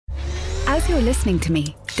As you're listening to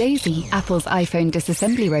me, Daisy, Apple's iPhone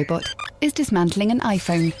disassembly robot, is dismantling an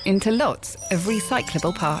iPhone into lots of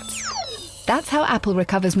recyclable parts. That's how Apple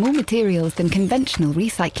recovers more materials than conventional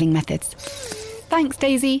recycling methods. Thanks,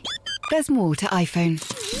 Daisy. There's more to iPhone.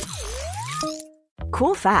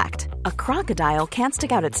 Cool fact, a crocodile can't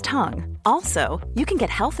stick out its tongue. Also, you can get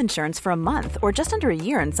health insurance for a month or just under a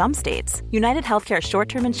year in some states. United Healthcare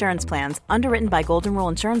short-term insurance plans, underwritten by Golden Rule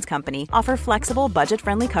Insurance Company, offer flexible,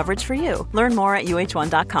 budget-friendly coverage for you. Learn more at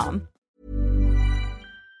uh1.com.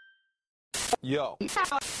 Yo,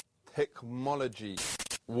 technology.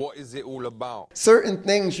 What is it all about? Certain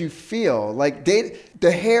things you feel, like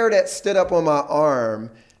the hair that stood up on my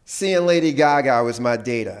arm, seeing Lady Gaga was my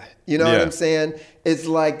data. You know what I'm saying? It's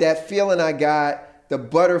like that feeling I got, the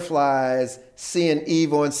butterflies, seeing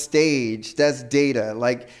Eve on stage, that's data.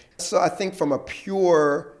 Like, so I think from a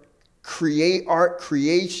pure art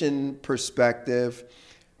creation perspective,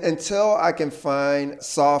 until I can find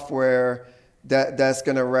software that's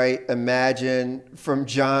gonna write Imagine from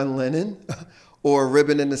John Lennon or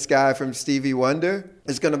Ribbon in the Sky from Stevie Wonder,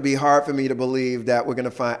 it's gonna be hard for me to believe that we're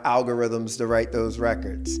gonna find algorithms to write those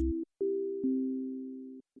records.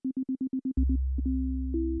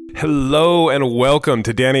 Hello and welcome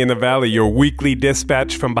to Danny in the Valley, your weekly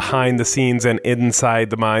dispatch from behind the scenes and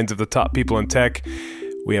inside the minds of the top people in tech.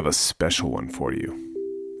 We have a special one for you.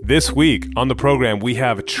 This week on the program, we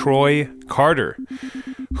have Troy Carter,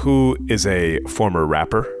 who is a former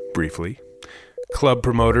rapper, briefly, club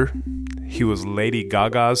promoter. He was Lady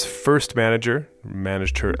Gaga's first manager,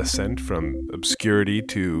 managed her ascent from obscurity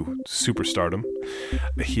to superstardom.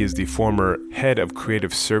 He is the former head of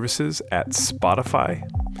creative services at Spotify.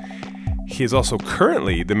 He is also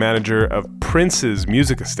currently the manager of Prince's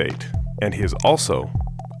music estate, and he is also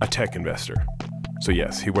a tech investor. So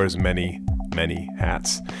yes, he wears many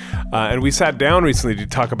hats. And we sat down recently to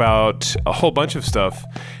talk about a whole bunch of stuff,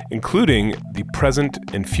 including the present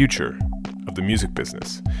and future of the music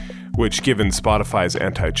business, which, given Spotify's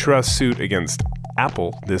antitrust suit against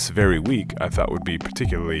Apple this very week, I thought would be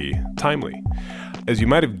particularly timely. As you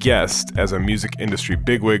might have guessed, as a music industry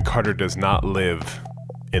bigwig, Carter does not live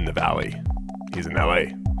in the Valley. He's in LA.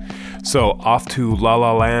 So off to La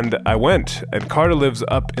La Land I went, and Carter lives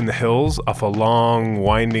up in the hills off a long,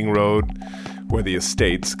 winding road where the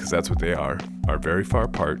estates, because that's what they are very far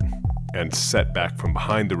apart and set back from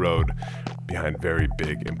behind the road, behind very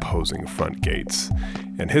big, imposing front gates.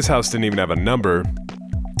 And his house didn't even have a number,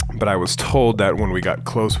 but I was told that when we got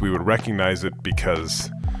close, we would recognize it because,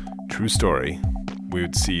 true story, we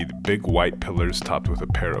would see the big white pillars topped with a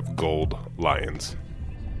pair of gold lions.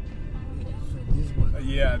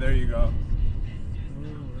 Yeah, there you go.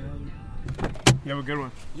 You have a good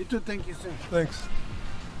one. You too, thank you, sir. Thanks.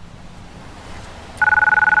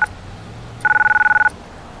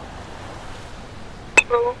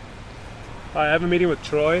 Hello? Hi, I have a meeting with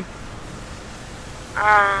Troy.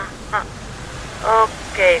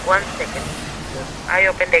 Okay, 1 second. I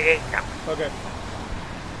open the gate now. Okay.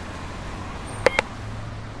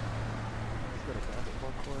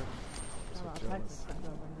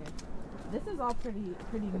 This is all pretty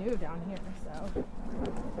new down here, so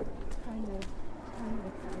kind of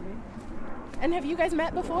exciting. And have you guys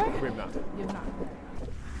met before? We've not. You've not.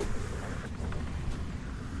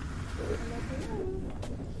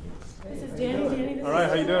 This is Danny. All right,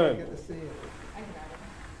 how you doing? Good to see you.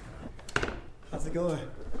 How's it going?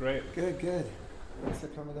 Great. Good. Thanks for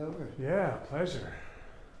coming over. Yeah, pleasure.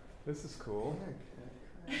 This is cool.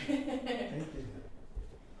 Thank you.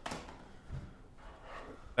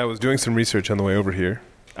 I was doing some research on the way over here.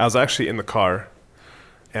 I was actually in the car,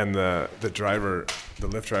 and the Lyft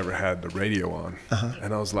driver had the radio on,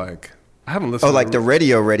 and I was like, I haven't listened. Oh, like the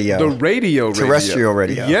radio. The radio. Terrestrial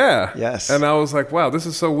radio. Yeah. Yes. And I was like, wow, this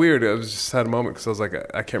is so weird. I was just had a moment because I was like,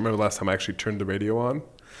 I can't remember the last time I actually turned the radio on.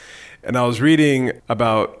 And I was reading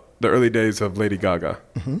about the early days of Lady Gaga,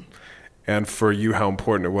 and for you, how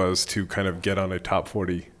important it was to kind of get on a top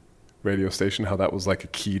 40 radio station, how that was like a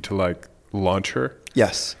key to like launch her.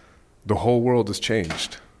 Yes. The whole world has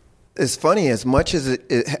changed. It's funny, as much as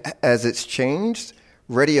it's changed,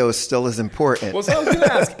 radio is still as important. Well, so I was going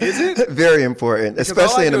to ask, is it? Very important, Because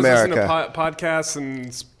especially in America. Listen to podcasts and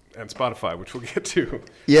Spotify, which we'll get to.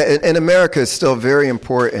 Yeah, in America, it's still very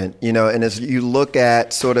important, you know, and as you look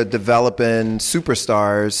at sort of developing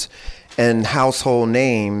superstars and household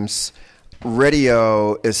names,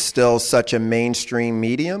 radio is still such a mainstream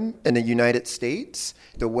medium in the United States.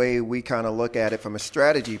 The way we kind of look at it from a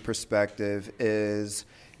strategy perspective is,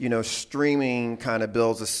 you know, streaming kind of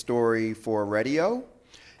builds a story for radio,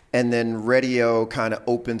 and then radio kind of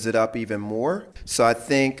opens it up even more. So I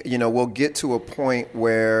think, you know, we'll get to a point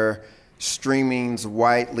where streaming's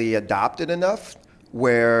widely adopted enough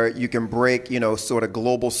where you can break, sort of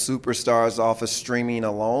global superstars off of streaming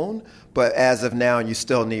alone. But as of now, you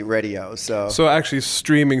still need radio. So actually,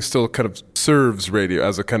 streaming still kind of serves radio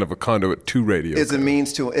as a kind of a conduit to radio. It's a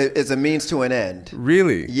means to an end.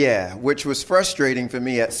 Really? Yeah, which was frustrating for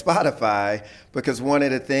me at Spotify because one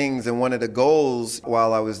of the things and one of the goals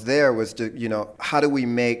while I was there was to, how do we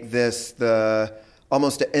make this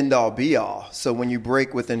almost the end-all be-all? So when you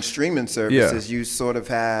break within streaming services, you sort of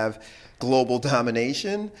have global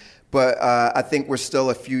domination. But I think we're still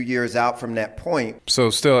a few years out from that point. So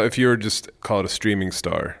still, if you're just call it a streaming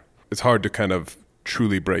star, it's hard to kind of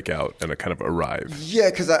truly break out and kind of arrive.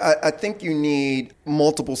 Yeah, because I think you need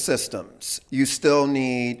multiple systems. You still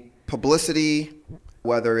need publicity,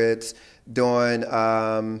 whether it's doing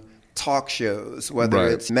talk shows, whether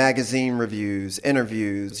it's magazine reviews,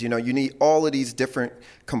 interviews. You need all of these different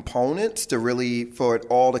components for it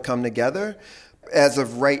all to come together. As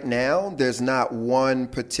of right now, there's not one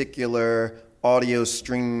particular audio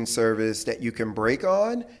streaming service that you can break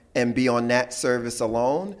on and be on that service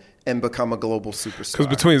alone and become a global superstar. Because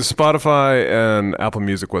between Spotify and Apple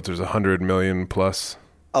Music, there's 100 million plus?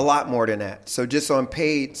 A lot more than that. So just on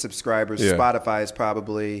paid subscribers, Spotify is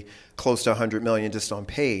probably close to 100 million just on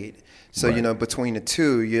paid. So, between the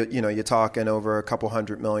two, you're talking over a couple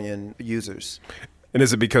 100 million users. And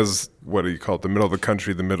is it because, what do you call it, the middle of the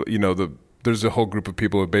country, there's a whole group of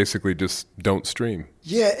people that basically just don't stream.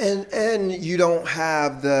 Yeah, and you don't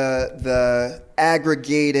have the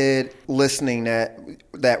aggregated listening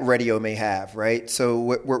that radio may have, right? So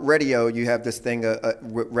with radio, you have this thing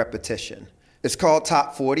with repetition. It's called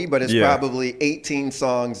Top 40, but it's probably 18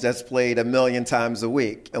 songs that's played 1 million times a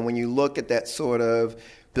week. And when you look at that sort of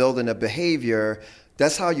building a behavior,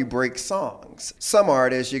 that's how you break songs. Some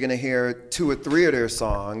artists, you're going to hear 2 or 3 of their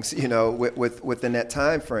songs, within that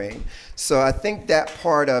time frame. So I think that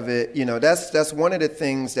part of it, that's one of the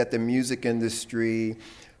things that the music industry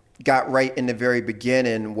got right in the very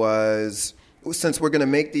beginning was, since we're going to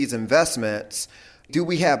make these investments, do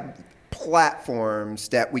we have platforms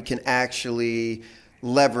that we can actually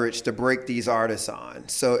leverage to break these artists on?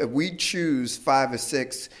 So if we choose 5 or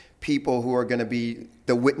 6 people who are going to be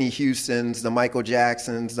the Whitney Houstons, the Michael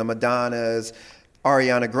Jacksons, the Madonnas,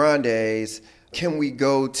 Ariana Grandes, can we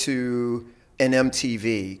go to an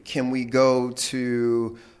MTV? Can we go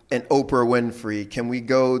to an Oprah Winfrey? Can we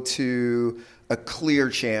go to a Clear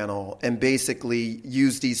Channel and basically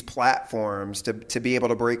use these platforms to be able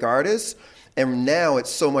to break artists? And now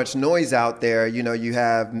it's so much noise out there. You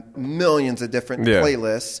have millions of different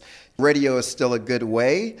playlists. Radio is still a good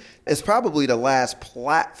way. It's probably the last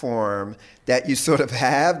platform that you sort of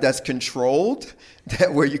have that's controlled,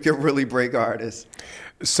 where you can really break artists.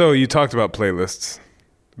 So you talked about playlists,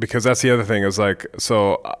 because that's the other thing is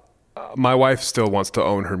my wife still wants to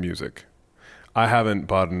own her music. I haven't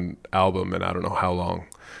bought an album in I don't know how long,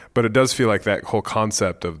 but it does feel like that whole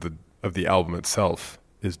concept of the album itself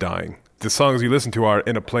is dying. The songs you listen to are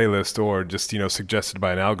in a playlist or just, suggested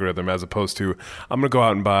by an algorithm, as opposed to, I'm going to go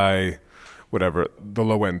out and buy whatever, the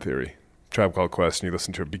Low End Theory, Tribe Called Quest, and you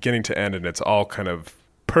listen to it beginning to end, and it's all kind of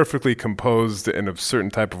perfectly composed in a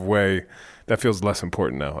certain type of way. That feels less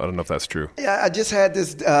important now. I don't know if that's true. Yeah, I just had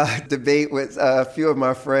this debate with a few of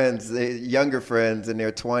my friends, younger friends in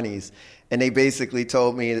their 20s, and they basically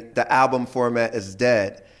told me the album format is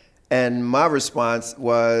dead. And my response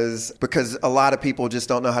was, because a lot of people just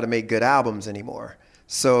don't know how to make good albums anymore.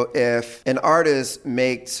 So if an artist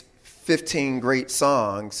makes 15 great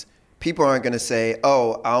songs, people aren't going to say,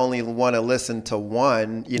 oh, I only want to listen to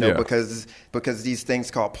one, because these things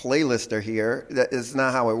called playlists are here. That is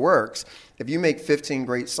not how it works. If you make 15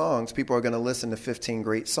 great songs, people are going to listen to 15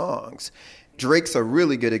 great songs. Drake's a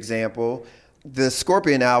really good example. The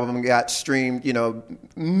Scorpion album got streamed,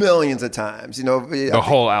 millions of times. The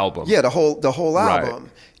whole album. Yeah, the whole album.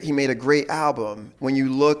 Right. He made a great album. When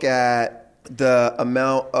you look at the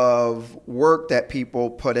amount of work that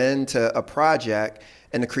people put into a project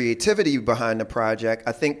and the creativity behind the project,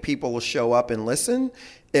 I think people will show up and listen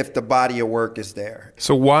if the body of work is there.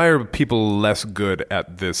 So why are people less good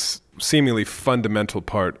at this seemingly fundamental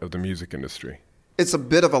part of the music industry? It's a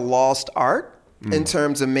bit of a lost art. In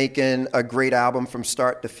terms of making a great album from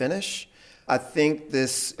start to finish. I think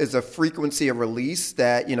this is a frequency of release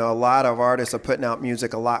that, a lot of artists are putting out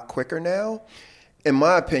music a lot quicker now. In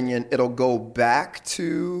my opinion, it'll go back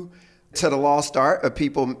to the lost art of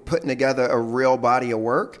people putting together a real body of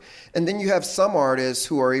work. And then you have some artists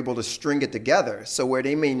who are able to string it together. So where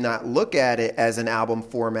they may not look at it as an album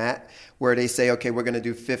format, where they say, okay, we're going to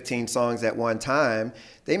do 15 songs at one time,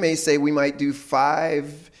 they may say we might do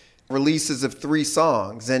 5 releases of 3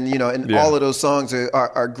 songs, and all of those songs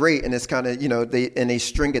are great, and it's kind of they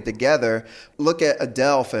string it together. Look at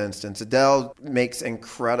Adele, for instance. Adele makes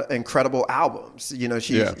incredible albums.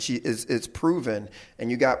 It's proven,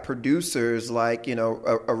 and you got producers like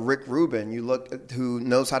a Rick Rubin. Who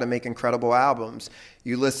knows how to make incredible albums.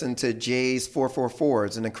 You listen to Jay's 444.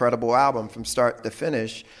 It's an incredible album from start to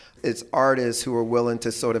finish. It's artists who are willing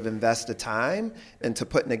to sort of invest the time into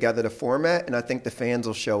putting together the format, and I think the fans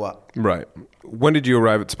will show up. Right. When did you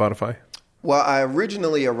arrive at Spotify? Well, I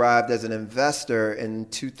originally arrived as an investor in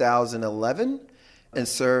 2011 and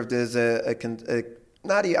served as I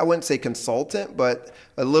wouldn't say consultant, but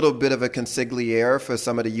a little bit of a consigliere for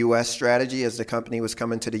some of the U.S. strategy as the company was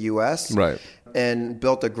coming to the U.S. Right. And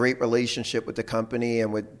built a great relationship with the company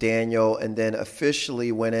and with Daniel, and then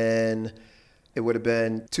officially went in. It would have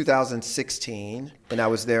been 2016, and I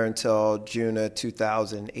was there until June of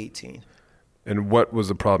 2018. And what was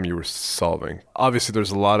the problem you were solving? Obviously,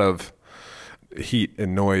 there's a lot of heat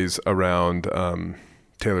and noise around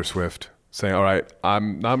Taylor Swift saying, all right,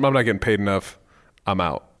 I'm not getting paid enough, I'm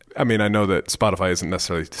out. I mean, I know that Spotify isn't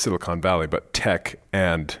necessarily Silicon Valley, but tech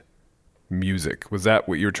and music. Was that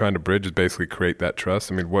what you were trying to bridge, is basically create that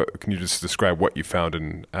trust? I mean, can you just describe what you found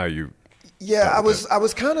and how you... Yeah, I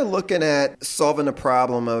was kind of looking at solving the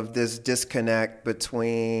problem of this disconnect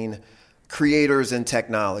between creators and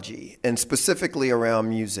technology, and specifically around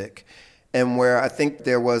music, and where I think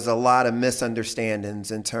there was a lot of misunderstandings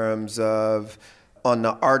in terms of on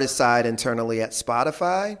the artist side internally at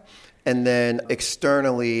Spotify, and then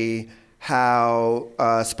externally how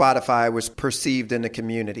Spotify was perceived in the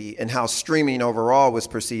community and how streaming overall was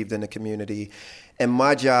perceived in the community. And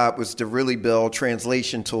my job was to really build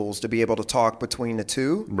translation tools to be able to talk between the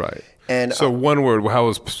two. Right. And so one word, how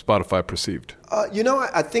was Spotify perceived?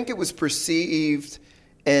 I think it was perceived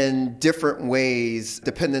in different ways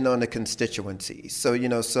depending on the constituency. So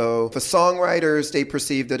for songwriters, they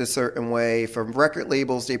perceived it a certain way. For record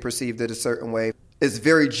labels, they perceived it a certain way. It's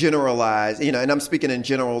very generalized, and I'm speaking in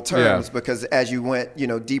general terms because as you went,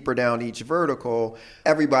 deeper down each vertical,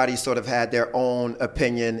 everybody sort of had their own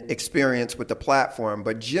opinion, experience with the platform.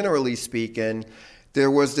 But generally speaking,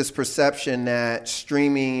 there was this perception that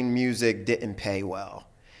streaming music didn't pay well,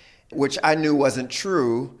 which I knew wasn't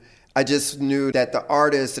true. I just knew that the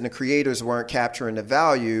artists and the creators weren't capturing the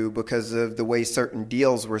value because of the way certain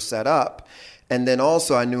deals were set up. And then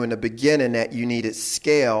also I knew in the beginning that you needed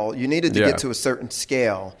scale. You needed to get to a certain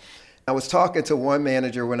scale. I was talking to one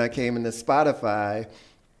manager when I came into Spotify.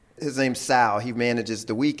 His name's Sal. He manages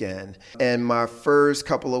The Weeknd. And my first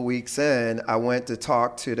couple of weeks in, I went to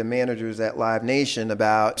talk to the managers at Live Nation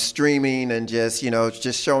about streaming and just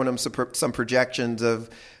showing them some projections of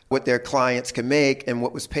what their clients could make and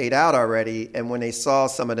what was paid out already. And when they saw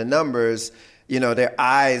some of the numbers, their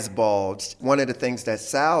eyes bulged. One of the things that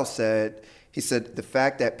Sal said, he said the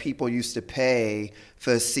fact that people used to pay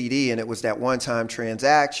for a CD and it was that one-time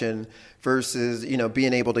transaction versus,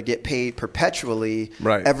 being able to get paid perpetually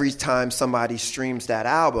every time somebody streams that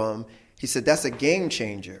album, he said that's a game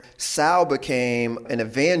changer. Sal became an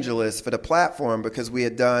evangelist for the platform because we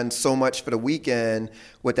had done so much for The Weeknd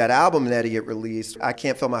with that album that he had released, I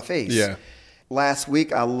Can't Feel My Face. Yeah. Last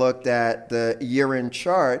week, I looked at the year-end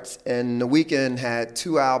charts, and The Weeknd had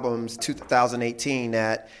 2 albums, 2018,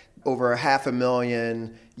 that over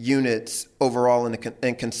 500,000 units overall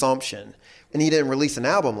in consumption. And he didn't release an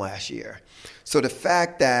album last year. So the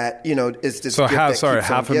fact that, it's this gift that keeps on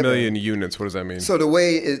 500,000 units, what does that mean? So the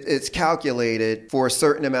way it's calculated for a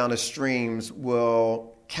certain amount of streams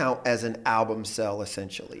will count as an album sell,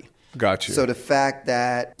 essentially. Got you. So the fact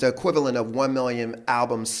that the equivalent of 1 million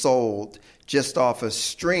albums sold just off of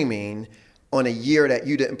streaming on a year that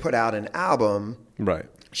you didn't put out an album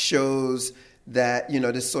shows that,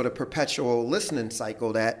 this sort of perpetual listening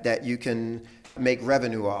cycle that you can make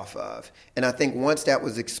revenue off of. And I think once that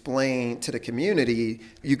was explained to the community,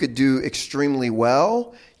 you could do extremely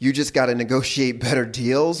well. You just got to negotiate better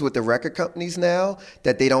deals with the record companies now,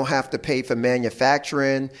 that they don't have to pay for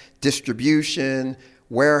manufacturing, distribution,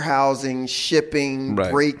 warehousing, shipping,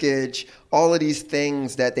 breakage, all of these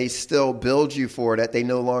things that they still build you for that they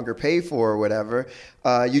no longer pay for or whatever.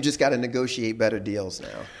 You just got to negotiate better deals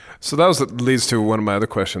now. So that leads to one of my other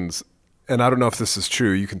questions. And I don't know if this is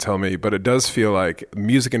true, you can tell me, but it does feel like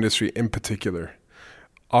music industry in particular,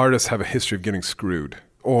 artists have a history of getting screwed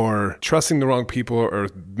or trusting the wrong people or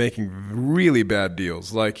making really bad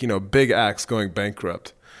deals, like, big acts going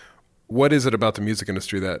bankrupt. What is it about the music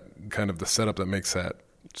industry that kind of the setup that makes that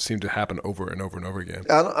seem to happen over and over and over again.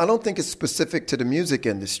 I don't think it's specific to the music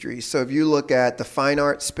industry. So if you look at the fine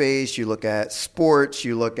art space, you look at sports,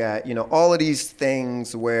 you look at, all of these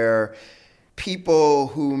things where people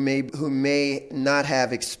who may not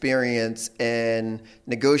have experience in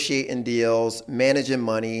negotiating deals, managing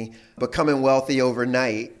money, becoming wealthy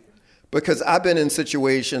overnight. Because I've been in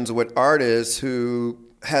situations with artists who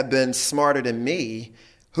have been smarter than me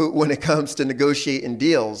when it comes to negotiating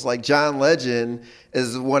deals. Like John Legend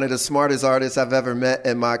is one of the smartest artists I've ever met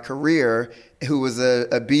in my career, who was a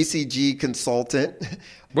BCG consultant.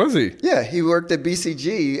 Was he? Yeah, he worked at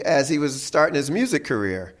BCG as he was starting his music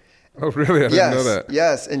career. Oh, really? I didn't know that.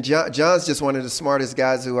 Yes, and John's just one of the smartest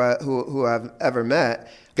guys who I've ever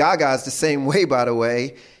met. Gaga's the same way, by the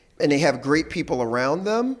way, and they have great people around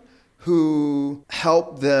them who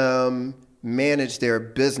help them manage their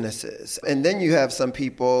businesses. And then you have some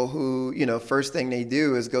people who, first thing they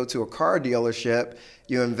do is go to a car dealership.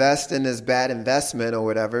 You invest in this bad investment or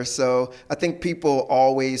whatever. So I think people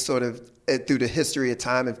always sort of, through the history of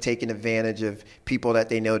time, have taken advantage of people that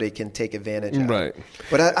they know they can take advantage of. Right.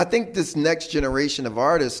 But I think this next generation of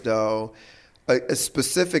artists, though,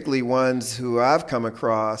 specifically ones who I've come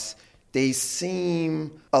across, they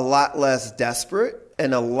seem a lot less desperate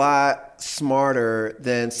and a lot smarter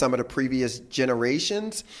than some of the previous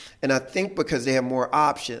generations. And I think because they have more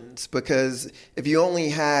options. Because if you only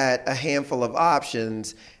had a handful of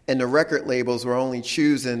options and the record labels were only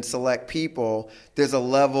choosing select people, there's a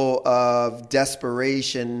level of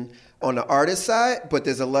desperation on the artist side, but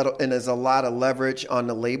there's a lot of leverage on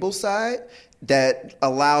the label side that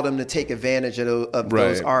allow them to take advantage of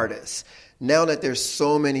those artists. Now that there's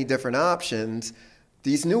so many different options,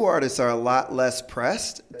 these new artists are a lot less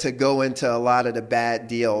pressed to go into a lot of the bad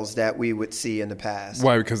deals that we would see in the past.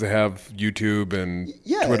 Why? Because they have YouTube and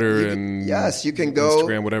Twitter and you can go,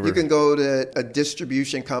 Instagram, whatever. You can go to a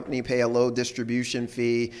distribution company, pay a low distribution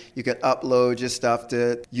fee. You can upload your stuff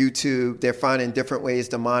to YouTube. They're finding different ways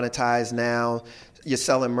to monetize now. You're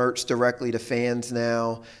selling merch directly to fans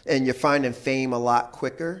now, and you're finding fame a lot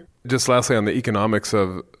quicker. Just lastly, on the economics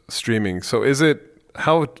of streaming. So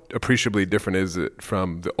how appreciably different is it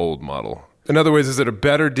from the old model? In other words, is it a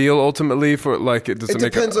better deal ultimately for does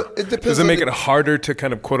it make it harder to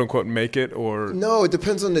kind of quote unquote make it, or? No, it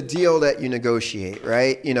depends on the deal that you negotiate,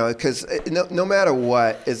 right? Because no matter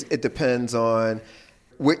what, it depends on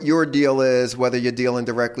what your deal is, whether you're dealing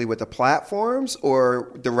directly with the platforms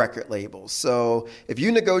or the record labels. So if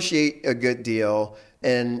you negotiate a good deal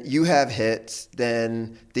and you have hits,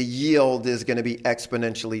 then the yield is going to be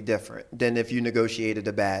exponentially different than if you negotiated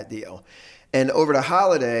a bad deal. And over the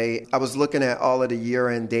holiday, I was looking at all of the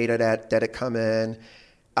year-end data that had come in.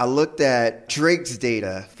 I looked at Drake's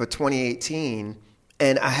data for 2018,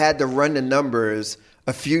 and I had to run the numbers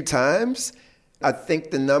a few times. I think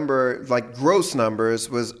the number, gross numbers,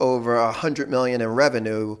 was over $100 million in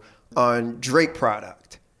revenue on Drake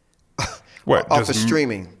product. What? Off of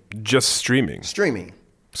streaming. Just streaming? Streaming.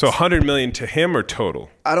 So $100 million to him or total?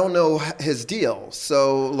 I don't know his deal.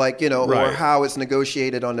 So or how it's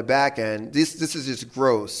negotiated on the back end. This is just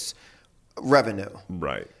gross revenue.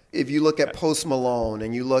 Right. If you look at Post Malone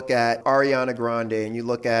and you look at Ariana Grande and you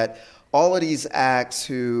look at all of these acts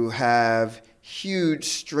who have huge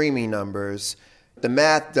streaming numbers, the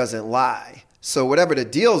math doesn't lie. So whatever the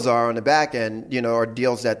deals are on the back end, are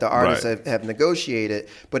deals that the artists have negotiated,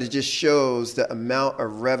 but it just shows the amount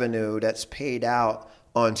of revenue that's paid out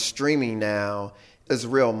on streaming now is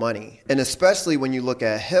real money. And especially when you look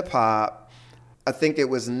at hip hop, I think it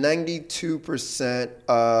was 92%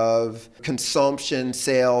 of consumption,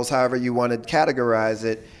 sales, however you want to categorize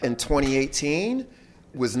it, in 2018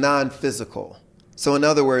 was non-physical. So in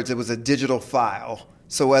other words, it was a digital file.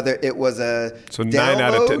 So whether it was a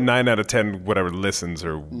download, 9 out of 10 whatever listens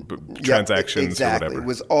or transactions or whatever. It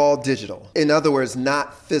was all digital. In other words,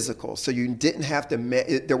 not physical. So you didn't have to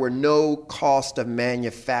there were no cost of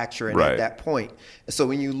manufacturing at that point. So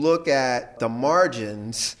when you look at the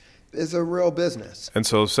margins, it's a real business. And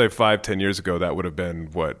so say 5-10 years ago, that would have been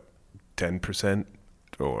what, 10%?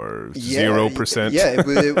 Or 0%? Yeah,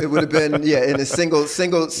 it would have been in a single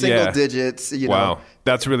digits. Wow,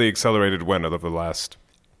 that's really accelerated when over the last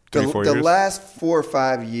 3-4 years. The last 4 or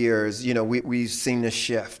 5 years, we've seen this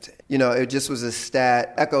shift. It just was a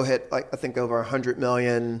stat. Echo hit I think over 100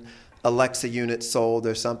 million Alexa units sold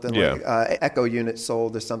or something Echo units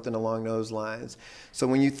sold or something along those lines. So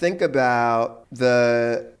when you think about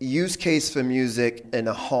the use case for music in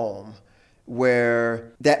a home,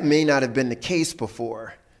 where that may not have been the case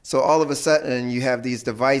before. So all of a sudden you have these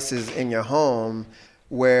devices in your home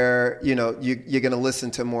where, you're going to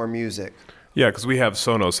listen to more music. Yeah, because we have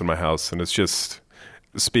Sonos in my house, and it's just,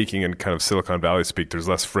 speaking in kind of Silicon Valley speak, there's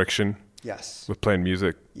less friction Yes. with playing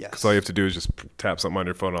music. Yes. Because all you have to do is just tap something on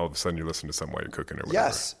your phone, all of a sudden you're listening to something while you're cooking or whatever.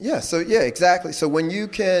 Yes. Yeah. So exactly. So when you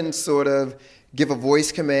can sort of give a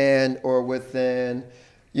voice command, or within,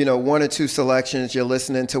 one or two selections, you're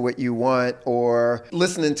listening to what you want, or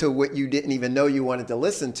listening to what you didn't even know you wanted to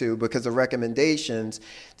listen to because of recommendations,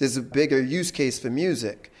 there's a bigger use case for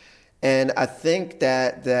music. And I think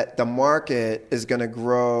that the market is going to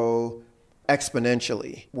grow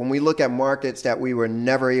exponentially. When we look at markets that we were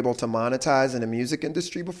never able to monetize in the music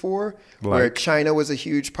industry before, where China was a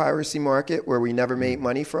huge piracy market where we never made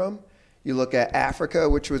money from. You look at Africa,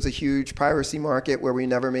 which was a huge piracy market where we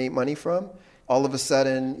never made money from. All of a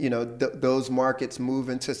sudden, those markets move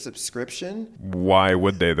into subscription. Why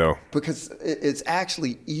would they, though? Because it's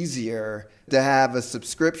actually easier to have a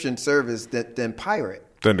subscription service than pirate.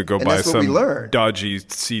 Than to go buy some dodgy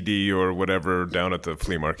CD or whatever down at the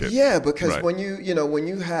flea market. Yeah, because when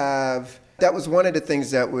you have, that was one of the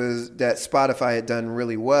things that Spotify had done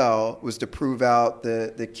really well, was to prove out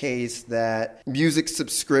the case that music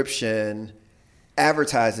subscription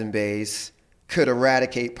advertising base could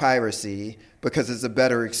eradicate piracy because it's a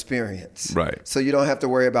better experience. Right. So you don't have to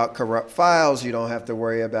worry about corrupt files. You don't have to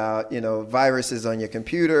worry about, viruses on your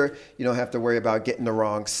computer. You don't have to worry about getting the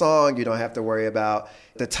wrong song. You don't have to worry about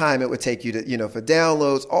the time it would take you to, for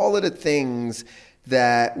downloads. All of the things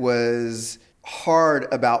that was hard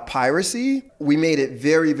about piracy, we made it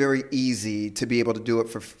very, very easy to be able to do it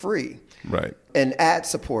for free. Right. And ad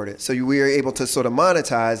supported. So we were able to sort of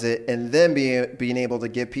monetize it, and then being able to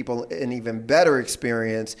give people an even better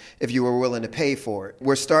experience if you were willing to pay for it.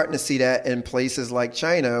 We're starting to see that in places like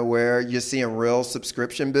China, where you're seeing real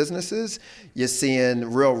subscription businesses, you're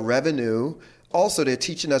seeing real revenue. Also, they're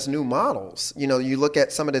teaching us new models. You look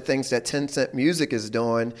at some of the things that Tencent Music is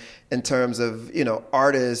doing in terms of,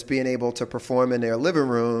 artists being able to perform in their living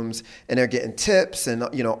rooms, and they're getting tips and,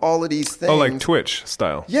 all of these things. Oh, like Twitch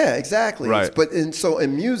style. Yeah, exactly. Right. So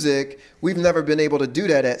in music, we've never been able to do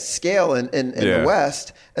that at scale in the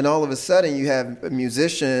West. And all of a sudden you have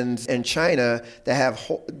musicians in China that have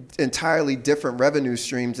entirely different revenue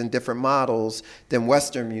streams and different models than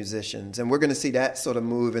Western musicians. And we're going to see that sort of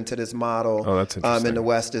move into this model in the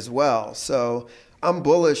West as well. So I'm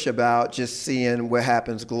bullish about just seeing what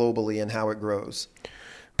happens globally and how it grows.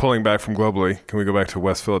 Pulling back from globally, can we go back to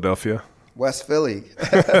West Philadelphia? West Philly.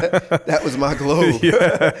 That was my globe.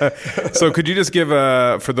 Yeah. So could you just give,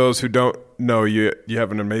 for those who don't know, you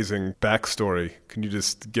have an amazing backstory. Can you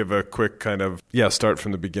just give a quick kind of, start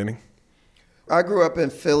from the beginning? I grew up in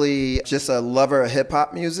Philly, just a lover of hip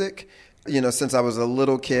hop music. Since I was a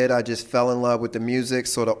little kid, I just fell in love with the music,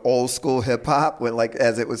 sort of old school hip hop,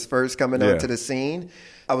 as it was first coming onto the scene.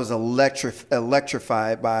 I was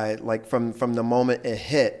electrified by, from the moment it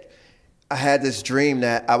hit. I had this dream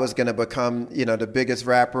that I was going to become, the biggest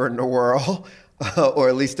rapper in the world, or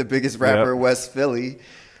at least the biggest rapper in West Philly,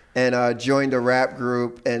 and joined a rap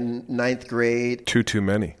group in 9th grade. Too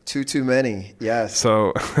many. Too many, yes.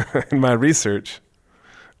 So in my research,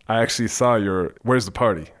 I actually saw Where's the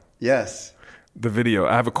Party? Yes. The video.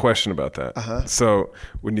 I have a question about that. Uh-huh. So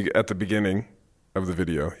when at the beginning of the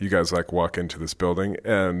video, you guys walk into this building,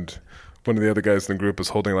 and one of the other guys in the group is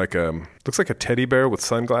holding looks like a teddy bear with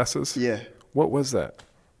sunglasses. Yeah. What was that?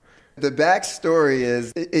 The backstory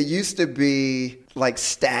is it used to be like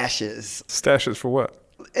stashes. Stashes for what?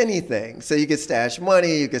 Anything. So you could stash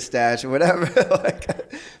money, you could stash whatever.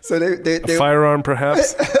 So they a firearm,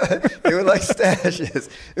 perhaps. They were like stashes.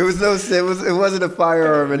 It wasn't a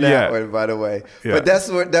firearm in that one, by the way. Yeah. But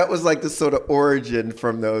that was like the sort of origin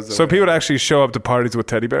from those. So people would actually show up to parties with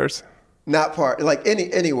teddy bears? Not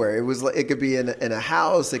anywhere. It was it could be in a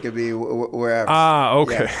house. It could be wherever. Ah,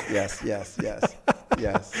 okay. Yes.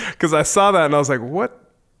 Because I saw that and I was like, what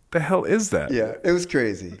the hell is that? Yeah, it was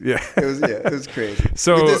crazy. Yeah. It was crazy.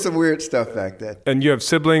 So we did some weird stuff back then. And you have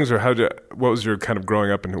siblings, or what was your kind of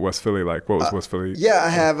growing up in West Philly like? What was West Philly? Yeah, I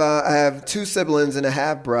have 2 siblings and a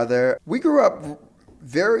half brother. We grew up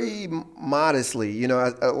very modestly.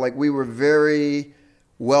 We were very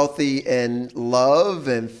wealthy in love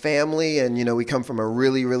and family, and we come from a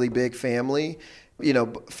really, really big family.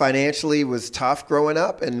 Financially was tough growing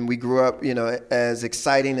up, and we grew up, as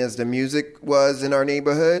exciting as the music was in our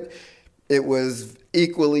neighborhood, it was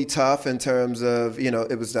equally tough in terms of,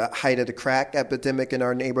 it was the height of the crack epidemic in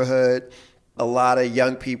our neighborhood. A lot of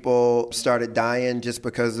young people started dying just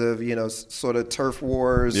because of, sort of turf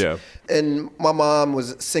wars. Yeah. And my mom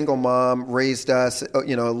was a single mom, raised us, a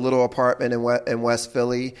little apartment in West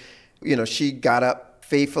Philly. She got up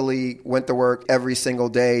faithfully went to work every single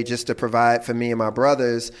day just to provide for me and my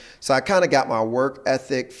brothers. So I kind of got my work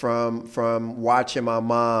ethic from watching my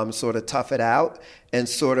mom sort of tough it out, and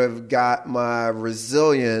sort of got my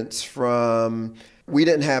resilience from, we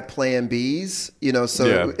didn't have plan Bs,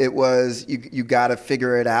 so it was, you got to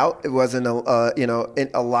figure it out. It wasn't,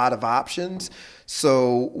 a lot of options.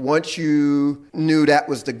 So once you knew that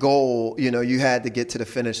was the goal, you had to get to the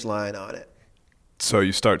finish line on it. So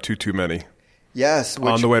you start Too Many. Yes.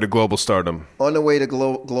 On the way to global stardom. On the way to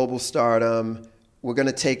global stardom. We're going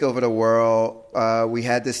to take over the world. We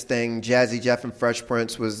had this thing, Jazzy Jeff and Fresh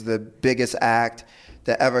Prince was the biggest act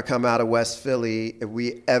to ever come out of West Philly. If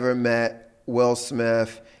we ever met Will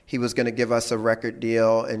Smith, he was going to give us a record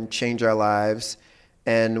deal and change our lives.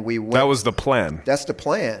 And we went. That was the plan. That's the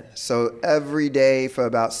plan. So every day for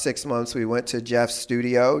about 6 months, we went to Jeff's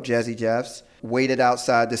studio, Jazzy Jeff's, waited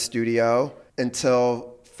outside the studio until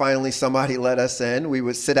finally somebody let us in. We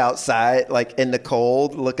would sit outside, like in the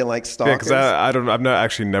cold, looking like stalkers. Yeah, because I've not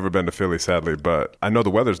actually never been to Philly, sadly, but I know the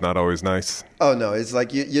weather's not always nice. Oh no, it's like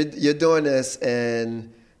you're doing this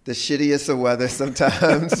in the shittiest of weather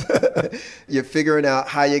sometimes. You're figuring out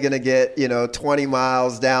how you're going to get, 20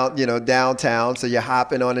 miles down, downtown. So you're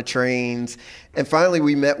hopping on the trains. And finally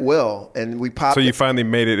we met Will, and we popped. So you finally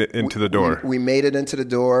made it into the door. We made it into the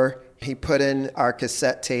door. He put in our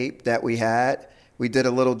cassette tape that we had. We did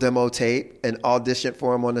a little demo tape and auditioned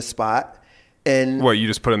for him on the spot. And what, you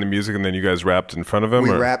just put in the music and then you guys rapped in front of him?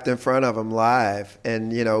 We rapped in front of him live.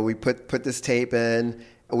 And, we put this tape in.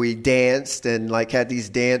 We danced and had these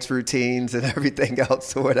dance routines and everything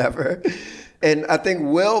else or whatever. And I think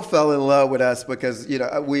Will fell in love with us because,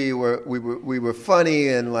 we were funny,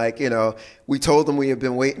 and we told him we had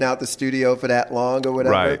been waiting out the studio for that long or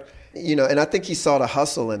whatever. Right. And I think he saw the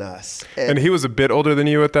hustle in us. And he was a bit older than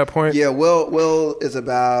you at that point? Yeah, Will's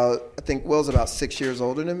about 6 years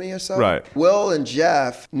older than me or so. Right. Will and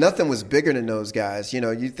Jeff, nothing was bigger than those guys.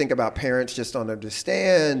 You think about Parents Just Don't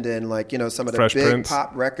Understand and some of the Fresh big Prince.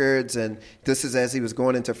 Pop records. And this is as he was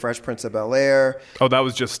going into Fresh Prince of Bel-Air. Oh, that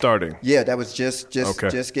was just starting? Yeah, that was just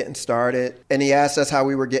getting started. And he asked us how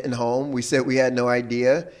we were getting home. We said we had no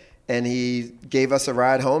idea. And he gave us a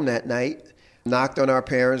ride home that night. Knocked on our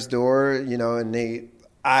parents' door, and they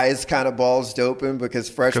eyes kind of bulged open because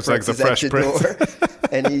Fresh Prince is at your door.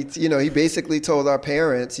 And he basically told our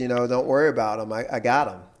parents, don't worry about him. I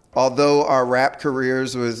got him. Although our rap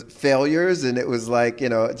careers was failures and it was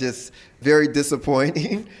just very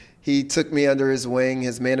disappointing, he took me under his wing.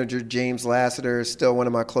 His manager, James Lassiter, is still one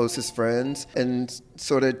of my closest friends and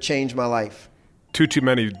sort of changed my life. Too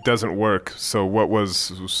Many doesn't work. So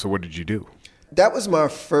what did you do? That was my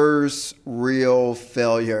first real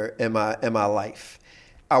failure in my life.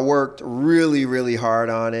 I worked really, really hard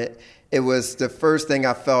on it. It was the first thing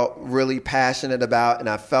I felt really passionate about and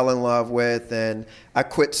I fell in love with, and I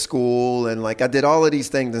quit school and I did all of these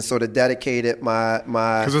things and sort of dedicated my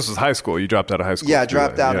because this was high school. You dropped out of high school. Yeah, I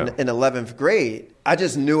dropped out in 11th grade. I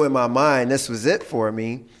just knew in my mind this was it for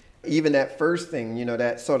me. Even that first thing,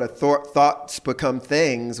 that sort of thoughts become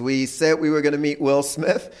things. We said we were going to meet Will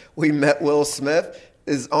Smith. We met Will Smith.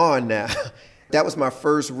 Is on now. That was my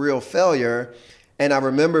first real failure. And I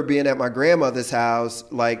remember being at my grandmother's house,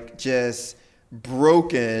 just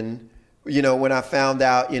broken, when I found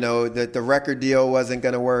out, that the record deal wasn't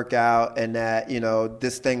going to work out and that,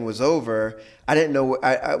 this thing was over. I didn't know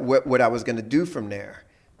what I was going to do from there.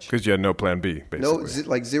 Because you had no plan B, basically.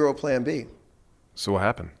 No, zero plan B. So what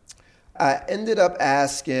happened? I ended up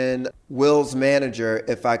asking Will's manager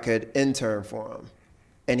if I could intern for him.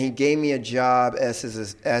 And he gave me a job as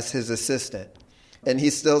his assistant. And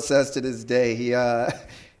he still says to this day,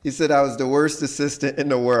 he said I was the worst assistant in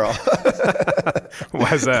the world.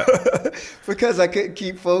 Why is that? Because I couldn't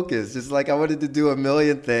keep focused. It's I wanted to do a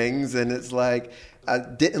million things, and it's I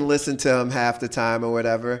didn't listen to him half the time or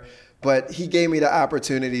whatever. But he gave me the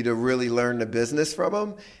opportunity to really learn the business from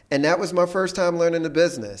him. And that was my first time learning the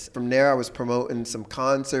business. From there, I was promoting some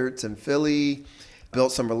concerts in Philly,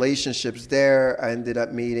 built some relationships there. I ended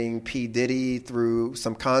up meeting P. Diddy through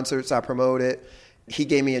some concerts I promoted. He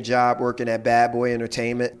gave me a job working at Bad Boy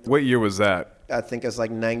Entertainment. What year was that? I think it was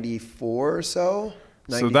 94 or so.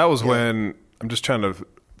 So that was when, I'm just trying to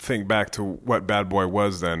think back to what Bad Boy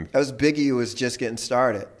was then. That was Biggie was just getting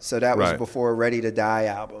started. So that was before Ready to Die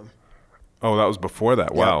album. Oh, that was before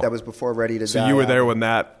that. Wow. Yeah, that was before Ready to Die. So you were there when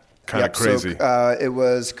that kind of crazy. So, it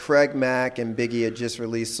was Craig Mack and Biggie had just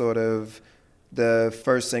released sort of the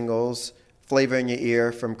first singles. Flavor in Your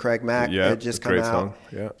Ear from Craig Mack had just come out. Song.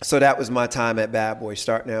 Yeah. So that was my time at Bad Boy,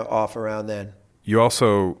 starting off around then. You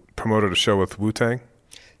also promoted a show with Wu-Tang?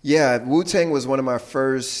 Yeah, Wu-Tang was one of my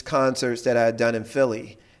first concerts that I had done in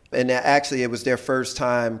Philly. And actually, it was their first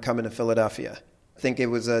time coming to Philadelphia. I think it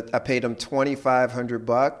was I paid them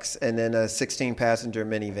 $2,500 and then a 16-passenger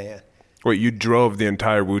minivan. Wait, you drove the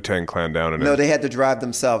entire Wu-Tang Clan down? No, they had to drive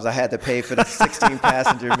themselves. I had to pay for the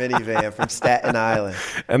 16-passenger minivan from Staten Island.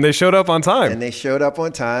 And they showed up on time. And they showed up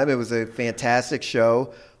on time. It was a fantastic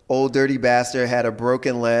show. Old Dirty Bastard had a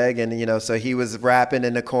broken leg, and, so he was rapping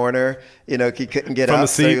in the corner. He couldn't get up,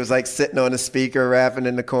 so he was like sitting on the speaker rapping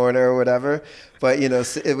in the corner or whatever. But,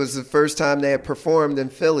 it was the first time they had performed in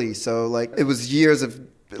Philly. So, like, it was years of,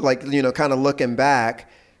 like, kind of looking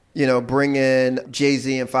back, bringing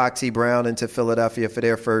Jay-Z and Foxy Brown into Philadelphia for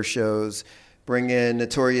their first shows, bringing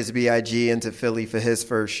Notorious B.I.G. into Philly for his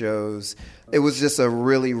first shows. It was just a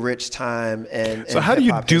really rich time. So how do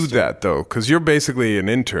you do that, though? Because you're basically an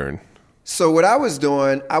intern. So what I was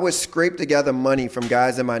doing, I would scrape together money from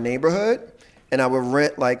guys in my neighborhood, and I would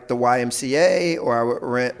rent like the YMCA, or I would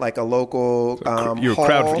rent like a local hall. You were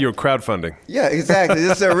crowdfunding. Yeah, exactly.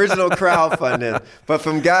 This is the original crowdfunding. But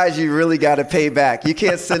from guys, you really got to pay back. You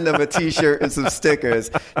can't send them a T-shirt and some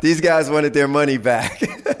stickers. These guys wanted their money back.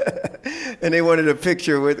 And they wanted a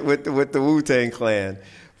picture with the Wu-Tang Clan.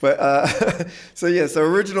 But so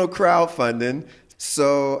original crowdfunding.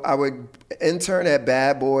 So I would intern at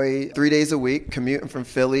Bad Boy 3 days a week, commuting from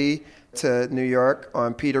Philly to New York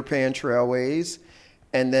on Peter Pan Trailways.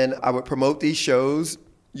 And then I would promote these shows,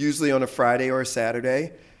 usually on a Friday or a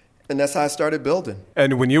Saturday. And that's how I started building.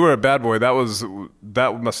 And when you were at Bad Boy, that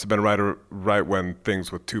must have been right when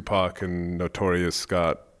things with Tupac and Notorious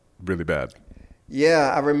got really bad.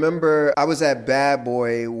 Yeah, I remember I was at Bad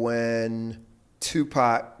Boy when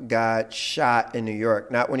Tupac got shot in New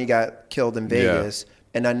York, not when he got killed in Vegas. Yeah.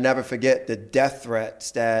 And I never forget the death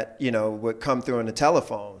threats that, would come through on the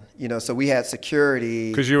telephone. So we had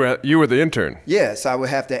security. Because you were the intern. Yes, I would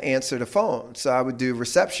have to answer the phone. So I would do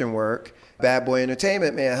reception work. Bad Boy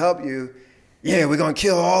Entertainment, may I help you? Yeah, we're going to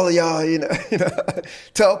kill all of y'all,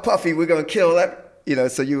 Tell Puffy we're going to kill that.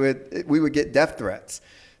 So we would get death threats.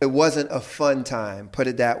 It wasn't a fun time, put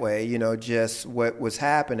it that way, just what was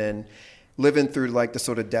happening. Living through like the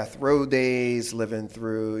sort of death row days, living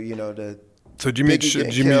through, the. So did you meet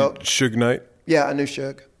Suge Knight? Yeah, I knew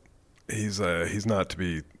Suge. He's not to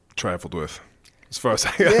be trifled with, as far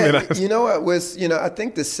as you know what was, I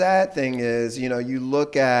think the sad thing is, you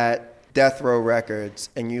look at Death Row Records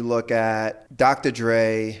and you look at Dr.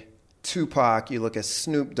 Dre, Tupac, you look at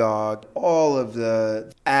Snoop Dogg, all of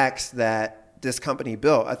the acts that this company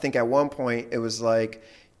built. I think at one point it was like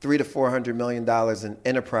 $300 to $400 million in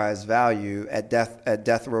enterprise value at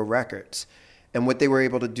Death Row Records. And what they were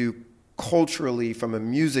able to do culturally from a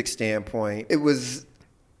music standpoint, it was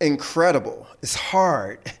incredible. It's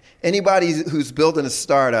hard. Anybody who's building a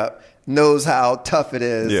startup knows how tough it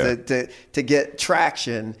is to get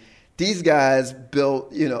traction. These guys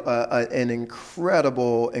built, an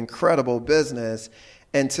incredible business.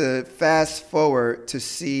 And to fast forward to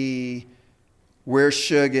see where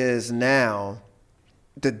Suge is now,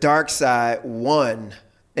 the dark side won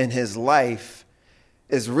in his life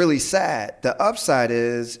is really sad. The upside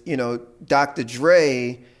is, Dr.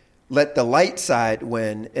 Dre let the light side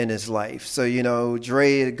win in his life. So,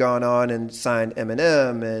 Dre had gone on and signed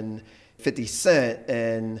Eminem and 50 Cent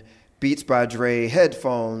and Beats by Dre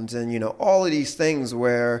headphones and, all of these things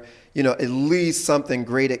where, at least something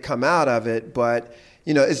great had come out of it. But,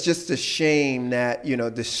 it's just a shame that,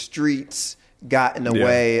 the streets got in the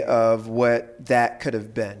way of what that could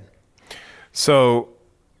have been. So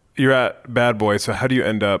you're at Bad Boy. So how do you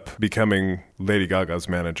end up becoming Lady Gaga's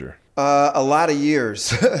manager? A lot of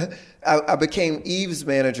years. I became Eve's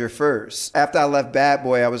manager first. After I left Bad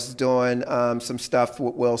Boy, I was doing some stuff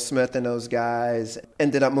with Will Smith and those guys.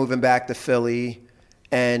 Ended up moving back to Philly.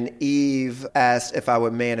 And Eve asked if I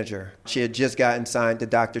would manage her. She had just gotten signed to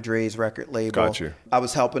Dr. Dre's record label. Got you. I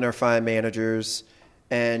was helping her find managers.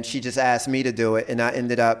 And she just asked me to do it, and I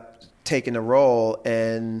ended up taking the role.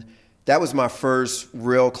 And that was my first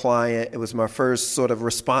real client. It was my first sort of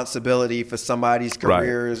responsibility for somebody's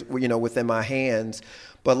careers, within my hands.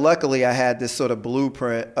 But luckily, I had this sort of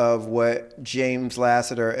blueprint of what James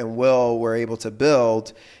Lassiter and Will were able to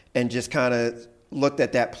build, and just kind of looked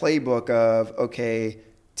at that playbook of, okay,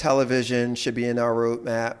 television should be in our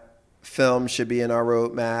roadmap. film should be in our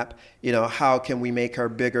roadmap. How can we make her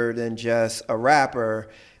bigger than just a rapper?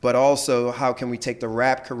 But also, how can we take the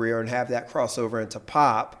rap career and have that crossover into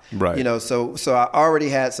pop? Right. So I already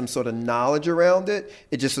had some sort of knowledge around it.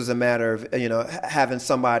 It just was a matter of, having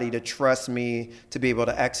somebody to trust me to be able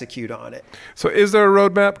to execute on it. So is there a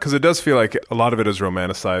roadmap? Because it does feel like a lot of it is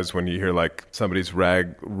romanticized when you hear like somebody's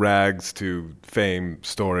rags to fame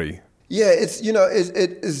story. Yeah,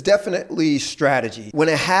 it's definitely strategy. When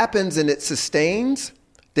it happens and it sustains,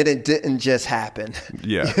 then it didn't just happen.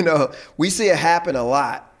 Yeah. We see it happen a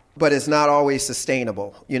lot, but it's not always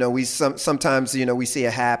sustainable. Sometimes we see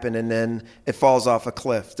it happen and then it falls off a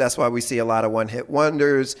cliff. That's why we see a lot of one-hit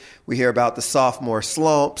wonders. We hear about the sophomore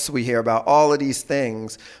slumps. We hear about all of these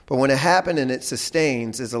things. But when it happens and it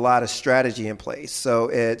sustains, there's a lot of strategy in place. So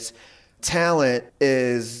talent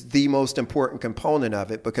is the most important component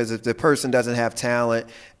of it, because if the person doesn't have talent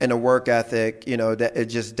and a work ethic, that it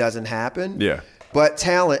just doesn't happen. Yeah. But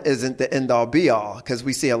talent isn't the end-all be-all, because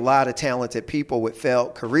we see a lot of talented people with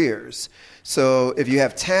failed careers. So if you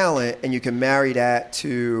have talent and you can marry that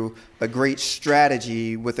to a great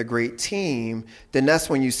strategy with a great team, then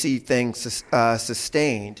that's when you see things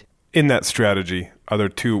sustained. In that strategy, are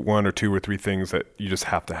there one or two or three things that you just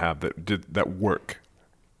have to have that work?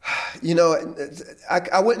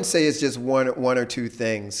 I wouldn't say it's just one or two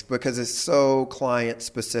things, because it's so client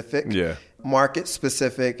specific. Yeah. Market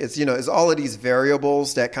specific. It's all of these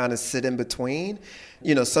variables that kind of sit in between.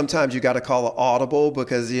 Sometimes you got to call an audible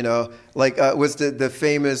because, what's the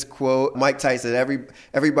famous quote, Mike Tyson,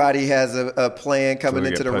 everybody has a plan coming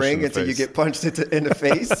into the ring until you get punched in the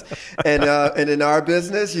face. And in our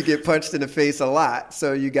business, you get punched in the face a lot.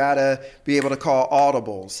 So you got to be able to call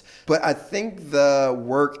audibles. But I think the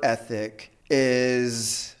work ethic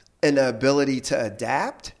is an ability to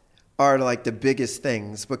adapt are like the biggest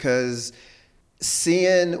things, because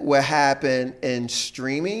seeing what happened in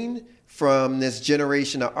streaming from this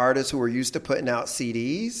generation of artists who were used to putting out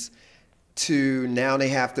CDs to now they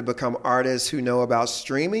have to become artists who know about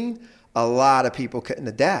streaming, a lot of people couldn't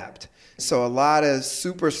adapt. So a lot of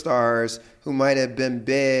superstars who might have been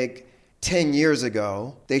big 10 years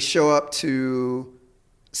ago, they show up to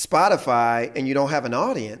Spotify and you don't have an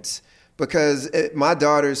audience, because my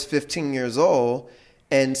daughter's 15 years old.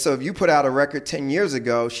 And so if you put out a record 10 years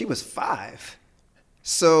ago, she was 5.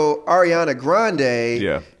 So Ariana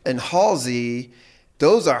Grande and Halsey,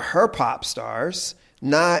 those are her pop stars,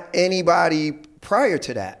 not anybody prior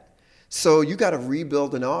to that. So you got to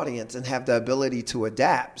rebuild an audience and have the ability to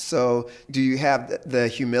adapt. So do you have the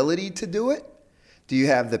humility to do it? Do you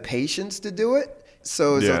have the patience to do it?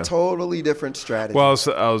 So it's a totally different strategy. Well,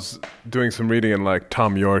 I was doing some reading, and like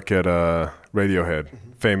Tom York at Radiohead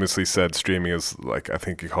famously said streaming is like, I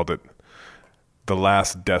think he called it the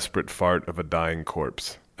last desperate fart of a dying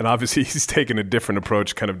corpse. And obviously he's taken a different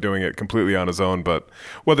approach, kind of doing it completely on his own. But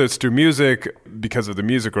whether it's through music, because of the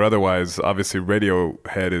music, or otherwise, obviously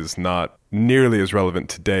Radiohead is not nearly as relevant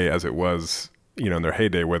today as it was, in their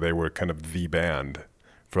heyday, where they were kind of the band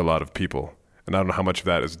for a lot of people. And I don't know how much of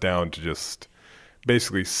that is down to just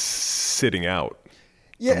basically sitting out.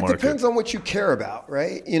 Yeah, it depends on what you care about,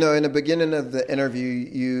 right? In the beginning of the interview,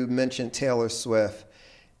 you mentioned Taylor Swift.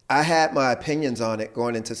 I had my opinions on it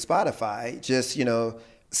going into Spotify. Just,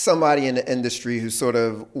 somebody in the industry who sort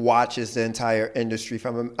of watches the entire industry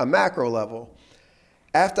from a macro level.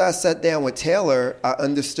 After I sat down with Taylor, I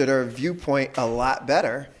understood her viewpoint a lot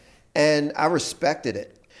better, and I respected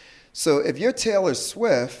it. So if you're Taylor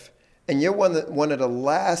Swift and you're one of the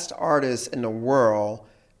last artists in the world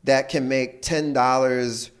that can make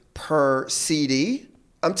 $10 per CD,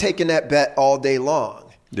 I'm taking that bet all day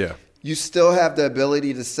long. Yeah. You still have the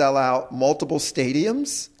ability to sell out multiple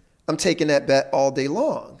stadiums. I'm taking that bet all day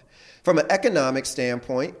long. From an economic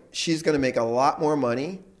standpoint, she's going to make a lot more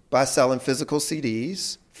money by selling physical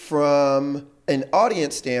CDs. From an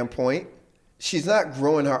audience standpoint, she's not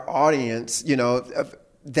growing her audience,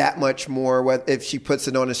 that much more if she puts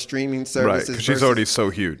it on a streaming service. Right, because she's already so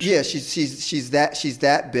huge. Yeah, she's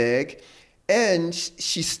that big, and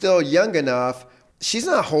she's still young enough. She's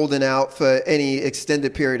not holding out for any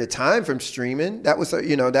extended period of time from streaming. That was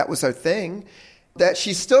her thing. That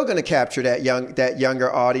she's still going to capture that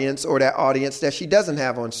younger audience, or that audience that she doesn't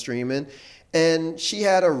have on streaming. And she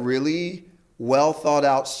had a really well thought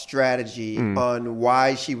out strategy on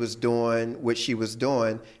why she was doing what she was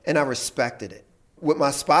doing, and I respected it. With my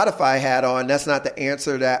Spotify hat on, that's not the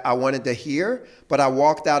answer that I wanted to hear, but I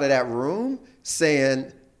walked out of that room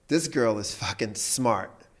saying, this girl is fucking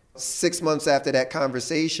smart. 6 months after that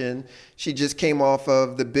conversation, she just came off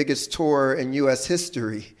of the biggest tour in U.S.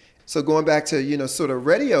 history. So going back to, sort of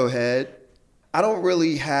Radiohead, I don't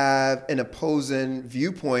really have an opposing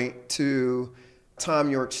viewpoint to Thom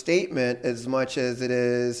Yorke's statement as much as it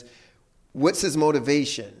is, what's his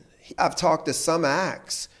motivation? I've talked to some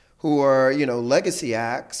acts who are, legacy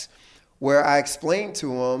acts, where I explain to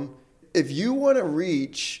them, if you want to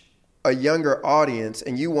reach a younger audience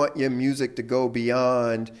and you want your music to go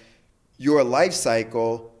beyond your life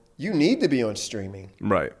cycle, you need to be on streaming.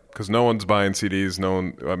 Right. Because no one's buying CDs.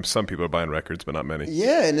 Some people are buying records, but not many.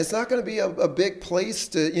 Yeah, and it's not going to be a big place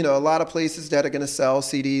to, a lot of places that are going to sell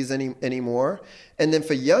CDs anymore. And then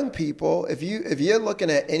for young people, if you're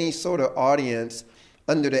looking at any sort of audience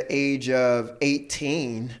under the age of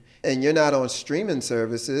 18 and you're not on streaming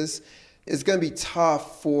services, it's going to be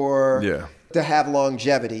tough to have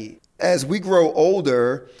longevity. As we grow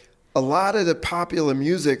older, a lot of the popular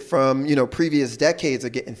music from, previous decades are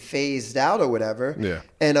getting phased out or whatever. Yeah.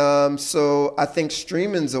 And so I think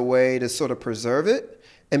streaming's a way to sort of preserve it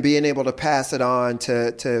and being able to pass it on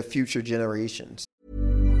to future generations.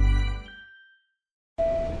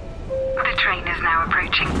 The train is now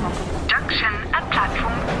approaching. Junction at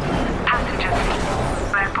platform.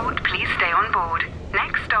 Passengers, airport, please stay on board.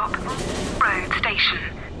 Next stop, road station.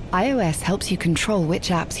 iOS helps you control which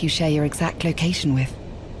apps you share your exact location with.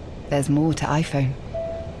 There's more to iPhone.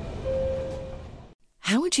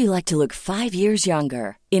 How would you like to look 5 years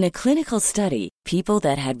younger? In a clinical study, people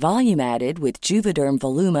that had volume added with Juvederm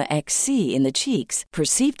Voluma XC in the cheeks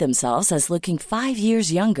perceived themselves as looking 5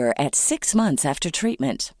 years younger at 6 months after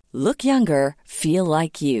treatment. Look younger, feel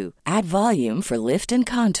like you. Add volume for lift and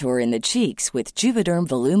contour in the cheeks with Juvederm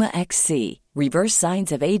Voluma XC. Reverse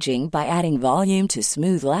signs of aging by adding volume to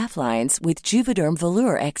smooth laugh lines with Juvederm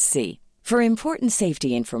Volure XC. For important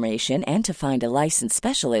safety information and to find a licensed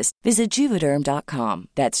specialist, visit Juvederm.com.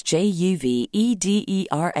 That's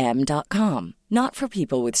JUVEDERM.com. Not for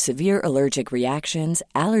people with severe allergic reactions,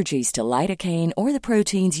 allergies to lidocaine, or the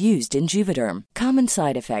proteins used in Juvederm. Common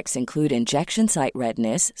side effects include injection site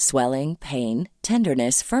redness, swelling, pain,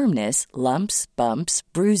 tenderness, firmness, lumps, bumps,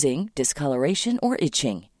 bruising, discoloration, or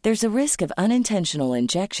itching. There's a risk of unintentional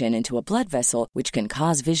injection into a blood vessel, which can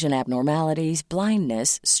cause vision abnormalities,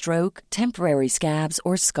 blindness, stroke, temporary scabs,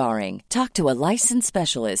 or scarring. Talk to a licensed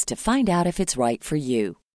specialist to find out if it's right for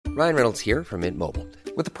you. Ryan Reynolds here from Mint Mobile.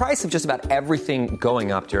 With the price of just about everything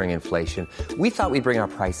going up during inflation, we thought we'd bring our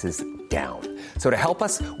prices down. So to help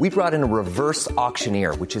us, we brought in a reverse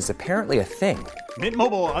auctioneer, which is apparently a thing. Mint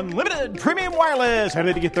Mobile Unlimited Premium Wireless. How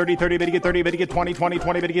to get 30, 30, bit to get 30, bit to get 20, 20,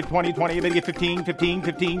 20, bit to get 20, 20, bit to get 15, 15,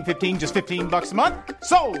 15, 15, just $15 a month?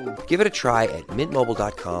 Sold! Give it a try at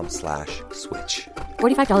mintmobile.com/switch.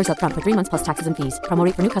 $45 up front for 3 months plus taxes and fees. Promo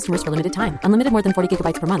rate for new customers for limited time. Unlimited more than 40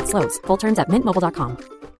 gigabytes per month. Slows full terms at mintmobile.com.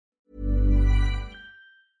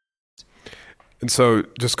 And so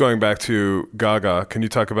just going back to Gaga, can you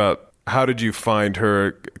talk about how did you find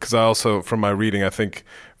her? Because I also, from my reading, I think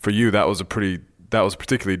for you that was a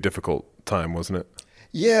particularly difficult time, wasn't it?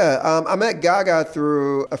 Yeah, I met Gaga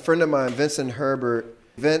through a friend of mine, Vincent Herbert.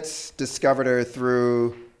 Vince discovered her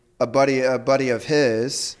through a buddy of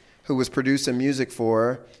his who was producing music for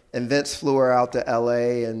her. And Vince flew her out to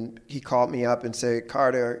LA and he called me up and said,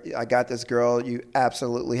 Carter, I got this girl you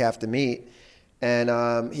absolutely have to meet.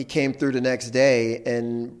 And he came through the next day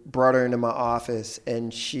and brought her into my office,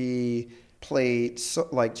 and she played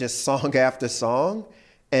just song after song,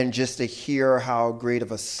 and just to hear how great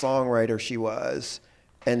of a songwriter she was,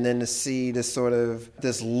 and then to see this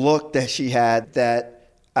look that she had that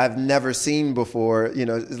I've never seen before,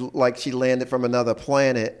 like she landed from another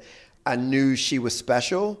planet. I knew she was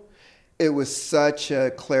special. It was such a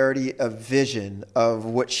clarity of vision of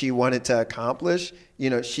what she wanted to accomplish.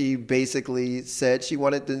 She basically said she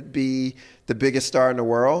wanted to be the biggest star in the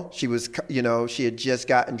world. She was, she had just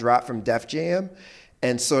gotten dropped from Def Jam,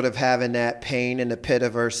 and sort of having that pain in the pit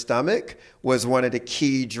of her stomach was one of the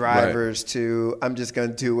key drivers to, I'm just going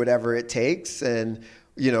to do whatever it takes and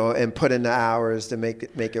put in the hours to make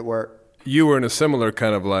it work. You were in a similar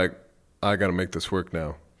kind of like, I got to make this work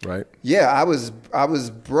now. Right. Yeah, I was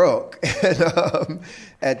broke, and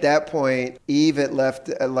at that point, Eve had left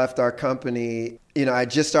our company. I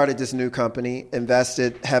just started this new company,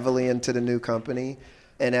 invested heavily into the new company,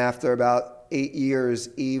 and after about 8 years,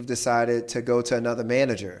 Eve decided to go to another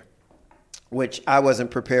manager, which I wasn't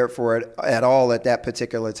prepared for it at all at that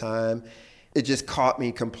particular time. It just caught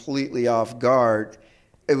me completely off guard.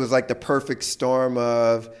 It was like the perfect storm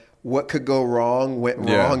of what could go wrong went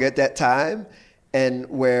wrong at that time. And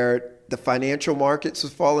where the financial markets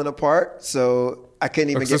was falling apart, so I couldn't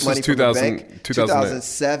even get money from the bank.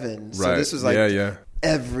 2007. Right. So this was like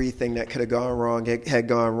everything that could have gone wrong had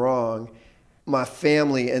gone wrong. my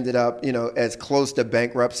family ended up, as close to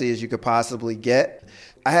bankruptcy as you could possibly get.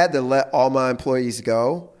 I had to let all my employees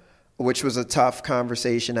go, which was a tough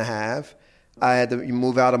conversation to have. I had to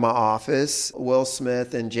move out of my office. Will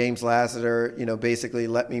Smith and James Lasseter, basically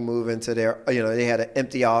let me move into their, they had an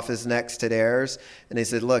empty office next to theirs. And they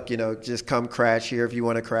said, look, just come crash here if you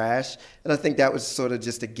want to crash. And I think that was sort of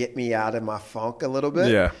just to get me out of my funk a little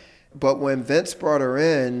bit. Yeah. But when Vince brought her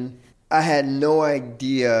in, I had no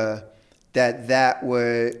idea that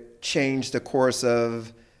would change the course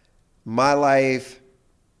of my life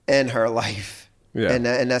and her life. Yeah.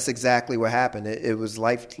 And that's exactly what happened. It was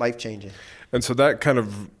life-changing. And so that kind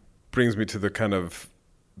of brings me to the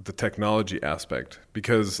the technology aspect,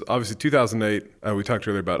 because obviously 2008, we talked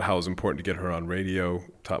earlier about how it was important to get her on radio,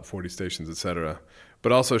 top 40 stations, et cetera.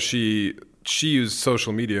 But also she used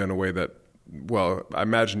social media in a way that, well, I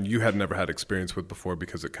imagine you had never had experience with before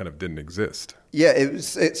because it kind of didn't exist. Yeah,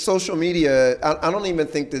 social media. I don't even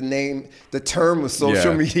think the term was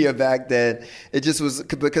social media back then. It just was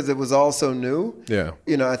because it was all so new. Yeah.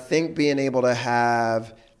 I think being able to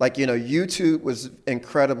have, YouTube was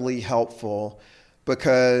incredibly helpful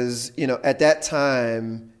because, at that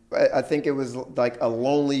time, I think it was like a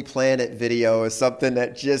Lonely Planet video or something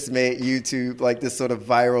that just made YouTube like this sort of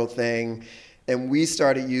viral thing. And we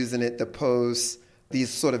started using it to post these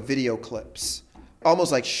sort of video clips,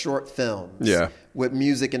 almost like short films, with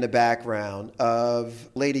music in the background of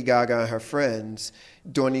Lady Gaga and her friends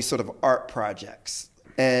doing these sort of art projects.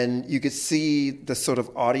 And you could see the sort of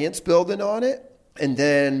audience building on it, and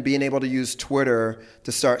then being able to use Twitter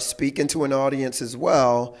to start speaking to an audience as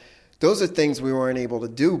well. Those are things we weren't able to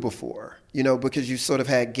do before, because you sort of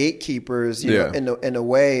had gatekeepers, in a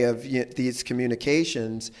way of these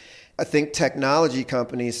communications. I think technology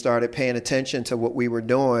companies started paying attention to what we were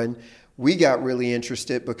doing. We got really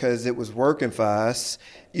interested because it was working for us,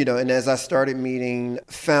 and as I started meeting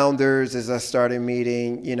founders, as I started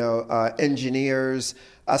meeting, engineers,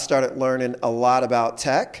 I started learning a lot about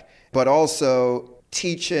tech, but also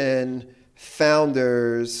teaching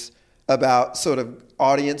founders about sort of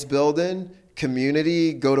audience building,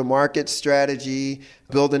 community, go-to-market strategy,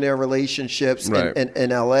 building their relationships in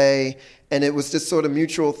LA. And it was just sort of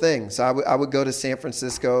mutual things. So I would go to San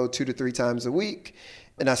Francisco 2 to 3 times a week,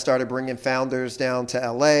 and I started bringing founders down to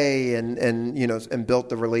LA and built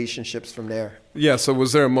the relationships from there. Yeah. So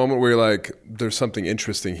was there a moment where you're like, there's something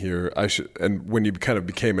interesting here? And when you kind of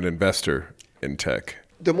became an investor in tech?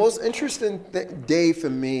 The most interesting day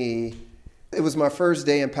for me, it was my first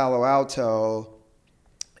day in Palo Alto,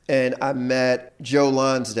 and I met Joe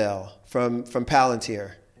Lonsdale from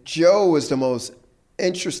Palantir. Joe was the most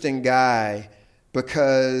interesting guy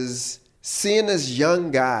because seeing this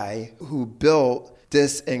young guy who built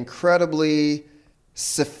this incredibly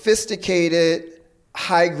sophisticated,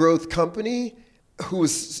 high-growth company, who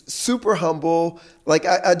was super humble, like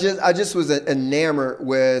I just was enamored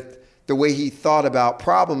with the way he thought about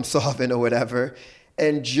problem solving or whatever.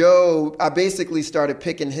 And Joe, I basically started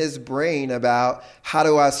picking his brain about how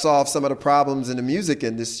do I solve some of the problems in the music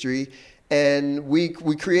industry. And we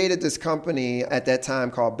created this company at that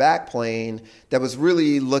time called Backplane that was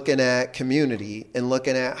really looking at community and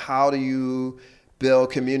looking at how do you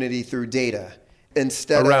build community through data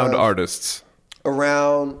instead around artists,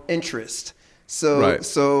 around interest.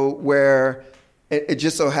 So where it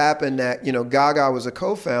just so happened that Gaga was a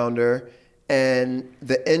co-founder, and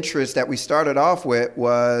the interest that we started off with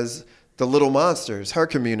was the Little Monsters, her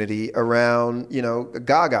community around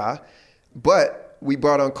Gaga, but we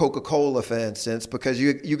brought on Coca-Cola, for instance, because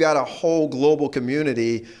you got a whole global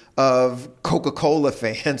community of Coca-Cola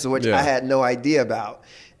fans, which I had no idea about.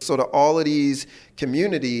 Sort of all of these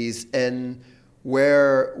communities, and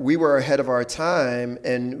where we were ahead of our time,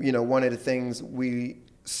 and one of the things we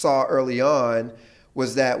saw early on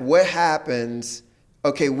was that what happens,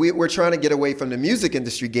 okay, we're trying to get away from the music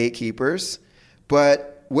industry gatekeepers, but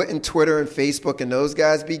wouldn't Twitter and Facebook and those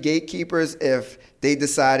guys be gatekeepers if they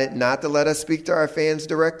decided not to let us speak to our fans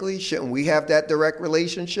directly? Shouldn't we have that direct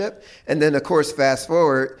relationship? And then, of course, fast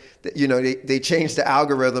forward, they change the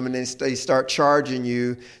algorithm and they start charging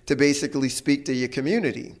you to basically speak to your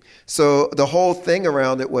community. So the whole thing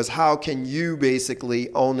around it was, how can you basically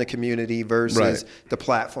own the community versus the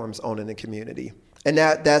platforms owning the community? And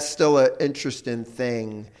that's still an interesting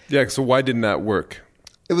thing. Yeah, so why didn't that work?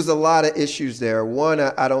 It was a lot of issues there. One,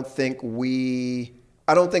 I don't think we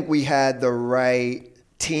had the right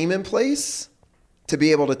team in place to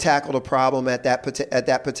be able to tackle the problem at that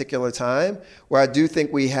particular time. Where I do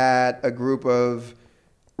think we had a group of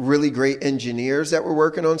really great engineers that were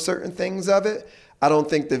working on certain things of it. I don't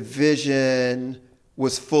think the vision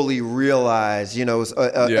was fully realized,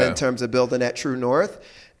 in terms of building that true north.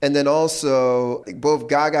 And then also, both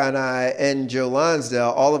Gaga and I and Joe Lonsdale,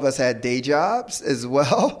 all of us had day jobs as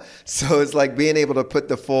well. So it's like being able to put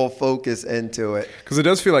the full focus into it. Because it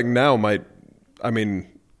does feel like now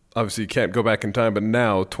obviously you can't go back in time, but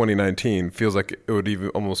now, 2019, feels like it would even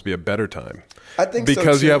almost be a better time. I think so,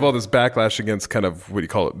 because too. you have all this backlash against kind of, what do you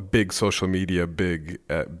call it, big social media, big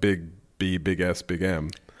B, big S, big M.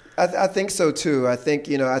 I think so too. I think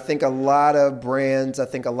a lot of brands, I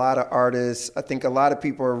think a lot of artists, I think a lot of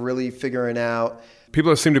people are really figuring out.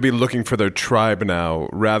 People seem to be looking for their tribe now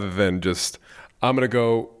rather than just, I'm going to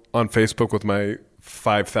go on Facebook with my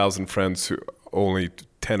 5,000 friends, who only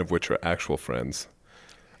 10 of which are actual friends.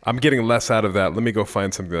 I'm getting less out of that. Let me go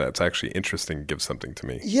find something that's actually interesting, give something to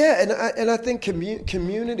me. Yeah, and I think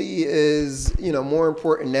community is, more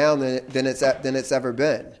important now than it's ever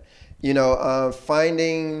been.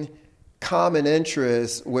 Finding common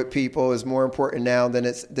interests with people is more important now than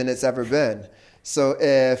it's ever been. So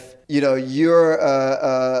if you're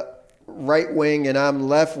a right wing and I'm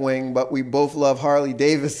left wing, but we both love Harley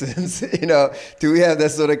Davidsons, do we have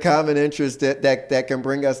that sort of common interest that can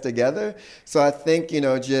bring us together? So I think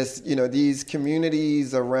these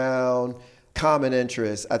communities around common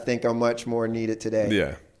interests, I think, are much more needed today.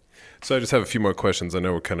 Yeah. So I just have a few more questions. I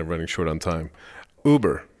know we're kind of running short on time.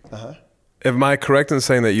 Uber. Uh-huh. Am I correct in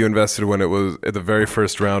saying that you invested when it was at the very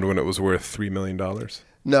first round when it was worth $3 million?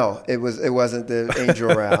 No, it wasn't the angel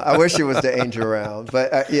round. I wish it was the angel round,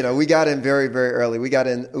 but we got in very, very early. We got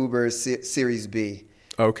in Uber's Series B.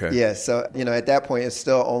 Okay. Yeah, so at that point it's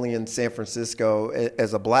still only in San Francisco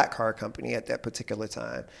as a black car company at that particular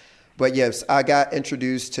time. But yes, I got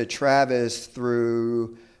introduced to Travis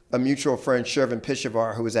through a mutual friend, Shervin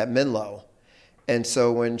Pishavar, who was at Menlo. And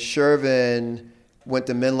so when Shervin went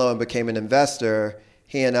to Menlo and became an investor,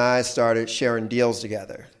 he and I started sharing deals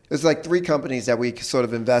together. It was like 3 companies that we sort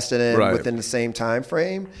of invested in within the same time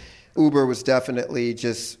frame. Uber was definitely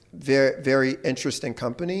just very, very interesting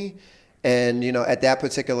company. And, at that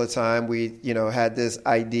particular time, we, had this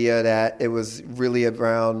idea that it was really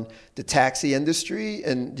around the taxi industry.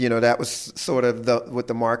 And, that was sort of what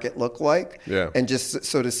the market looked like. Yeah. And just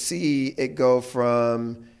sort of see it go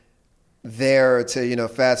from there to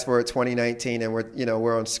fast forward 2019 and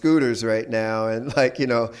we're on scooters right now and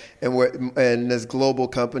and we're in this global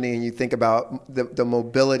company, and you think about the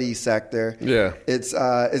mobility sector. Yeah, it's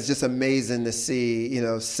just amazing to see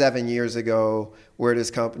 7 years ago where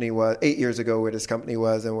this company was, 8 years ago where this company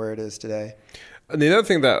was, and where it is today. And the other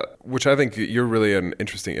thing which I think you're really an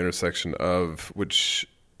interesting intersection of, which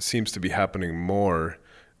seems to be happening more,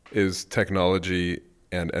 is technology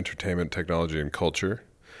and entertainment, technology and culture.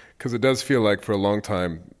 Because it does feel like for a long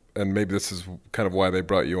time, and maybe this is kind of why they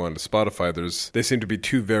brought you on to Spotify, they seem to be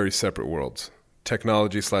 2 very separate worlds.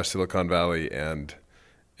 Technology / Silicon Valley and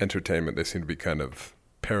entertainment, they seem to be kind of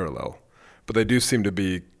parallel. But they do seem to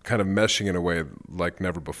be kind of meshing in a way like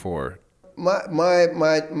never before.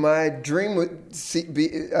 My dream would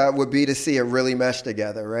be to see it really mesh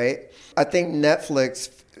together, right? I think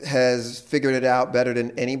Netflix has figured it out better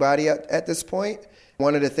than anybody at this point.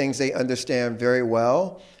 One of the things they understand very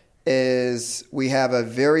well is we have a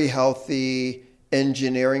very healthy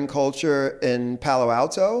engineering culture in Palo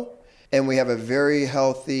Alto, and we have a very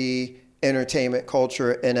healthy entertainment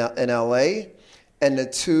culture in LA, and the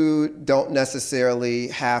two don't necessarily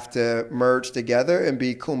have to merge together and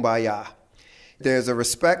be kumbaya. There's a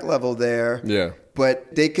respect level there,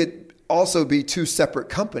 but they could also be 2 separate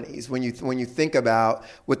companies when you think about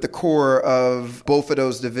what the core of both of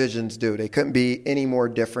those divisions do. They couldn't be any more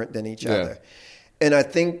different than each other. And I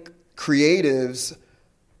think creatives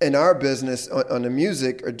in our business on the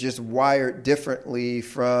music are just wired differently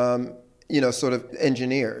from, sort of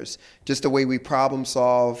engineers. Just the way we problem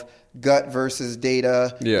solve, gut versus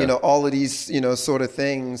data, all of these, sort of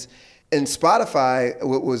things. In Spotify,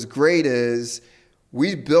 what was great is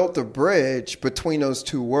we built a bridge between those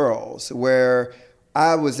 2 worlds where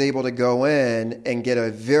I was able to go in and get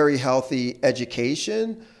a very healthy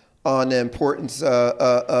education on the importance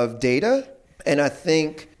of data. And I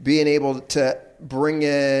think being able to bring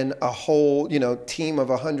in a whole, team of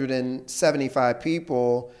 175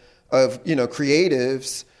 people of,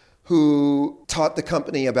 creatives who taught the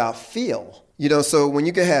company about feel. So when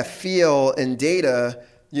you can have feel and data,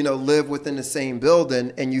 live within the same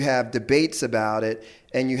building, and you have debates about it,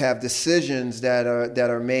 and you have decisions that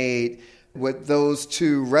are made with those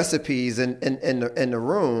 2 recipes in the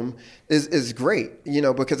room is great.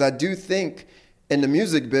 Because I do think in the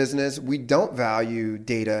music business, we don't value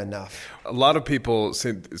data enough. A lot of people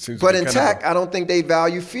seem but in tech, I don't think they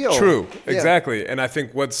value feel. True, exactly. And I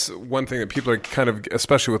think what's one thing that people are kind of,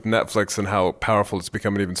 especially with Netflix and how powerful it's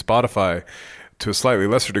become, and even Spotify to a slightly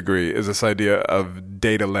lesser degree, is this idea of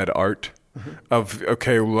data-led art. Of,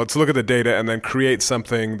 okay, well, let's look at the data and then create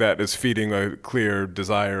something that is feeding a clear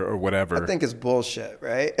desire or whatever. I think it's bullshit,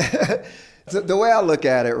 right? The way I look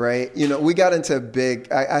at it, right, we got into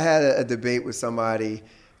I had a debate with somebody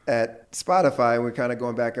at Spotify, and we're kind of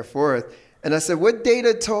going back and forth. And I said, what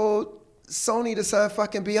data told Sony to sign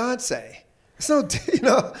fucking Beyonce? It's no,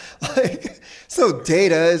 it's no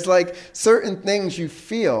data. It's like certain things you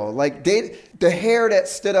feel. Like the hair that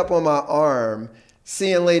stood up on my arm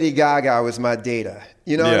seeing Lady Gaga was my data.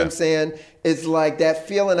 You know what I'm saying? It's like that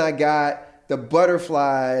feeling I got, the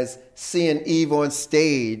butterflies seeing Eve on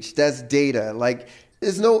stage, that's data. Like,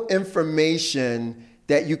 there's no information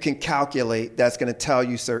that you can calculate that's going to tell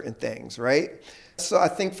you certain things, right? So I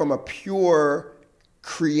think from a pure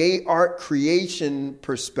art creation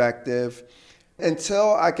perspective,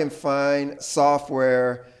 until I can find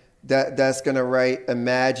software that's going to write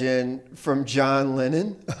Imagine from John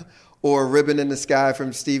Lennon or Ribbon in the Sky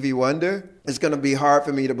from Stevie Wonder, it's going to be hard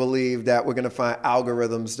for me to believe that we're going to find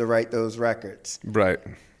algorithms to write those records. Right.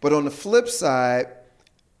 But on the flip side,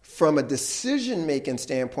 from a decision-making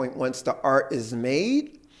standpoint, once the art is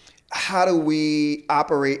made, how do we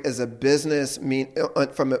operate as a business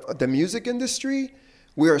from the music industry?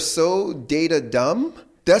 We are so data dumb.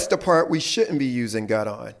 That's the part we shouldn't be using gut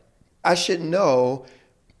on. I should know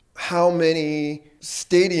how many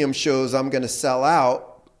stadium shows I'm going to sell out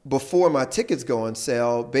before my tickets go on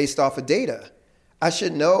sale based off of data. I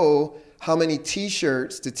should know how many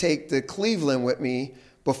T-shirts to take to Cleveland with me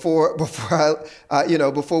before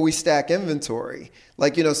we stack inventory. So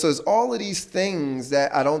it's all of these things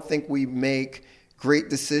that I don't think we make great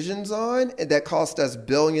decisions on that cost us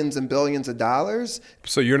billions and billions of dollars.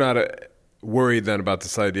 So you're not worried then about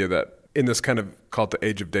this idea that in this kind of called the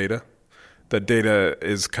age of data, that data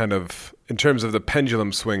is kind of, in terms of the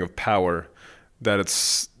pendulum swing of power,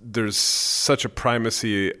 that there's such a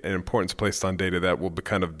primacy and importance placed on data that will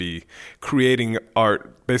kind of be creating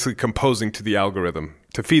art, basically composing to the algorithm,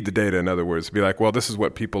 to feed the data, in other words. Be like, well, this is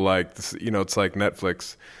what people like. This, it's like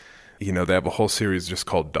Netflix. They have a whole series just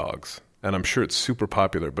called Dogs. And I'm sure it's super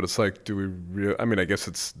popular, but it's like, I guess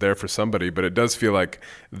it's there for somebody, but it does feel like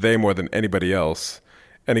they more than anybody else.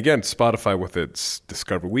 And again, Spotify with its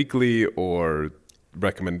Discover Weekly or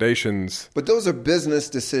recommendations. But those are business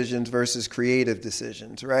decisions versus creative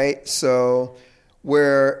decisions, right? So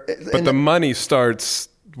But the money starts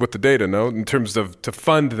with the data, no? In terms of to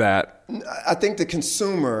fund that. I think the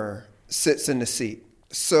consumer sits in the seat.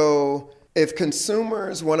 So if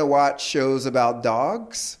consumers want to watch shows about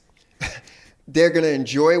dogs, they're going to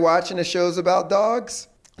enjoy watching the shows about dogs,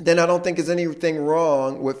 then I don't think there's anything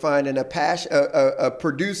wrong with finding a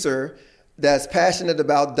producer that's passionate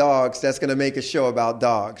about dogs that's going to make a show about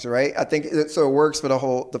dogs, right? I think so. It works for the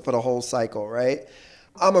whole cycle, right?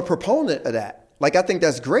 I'm a proponent of that. I think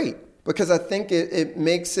that's great because I think it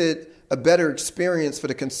makes it a better experience for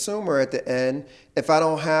the consumer at the end if I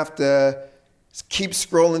don't have to keep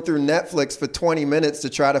scrolling through Netflix for 20 minutes to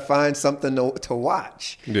try to find something to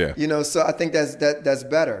watch. Yeah. So I think that's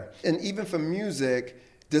better. And even for music,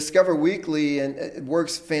 Discover Weekly, and it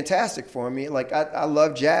works fantastic for me. I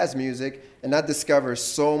love jazz music, and I discover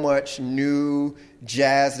so much new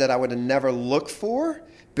jazz that I would have never looked for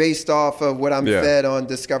based off of what I'm fed on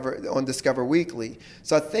Discover Weekly.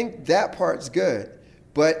 So I think that part's good.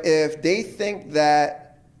 But if they think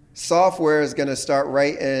that software is going to start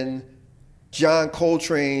writing John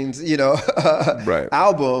Coltrane's,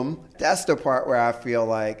 album, that's the part where I feel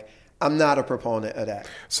like I'm not a proponent of that.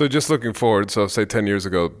 So just looking forward, so say 10 years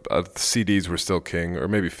ago, CDs were still king, or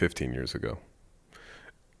maybe 15 years ago.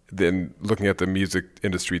 Then looking at the music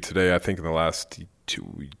industry today, I think in the last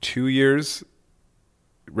 2 years,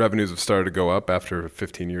 revenues have started to go up after a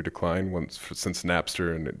 15-year decline since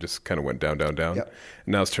Napster, and it just kind of went down. Yep. And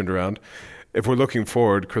now it's turned around. If we're looking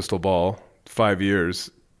forward, crystal ball, 5 years,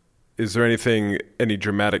 is there any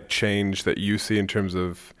dramatic change that you see in terms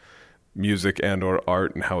of music and or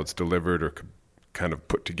art and how it's delivered or kind of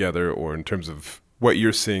put together, or in terms of what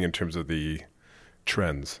you're seeing in terms of the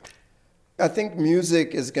trends? I think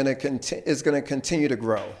music is going to continue to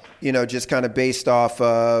grow, just kind of based off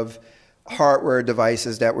of hardware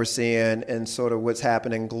devices that we're seeing and sort of what's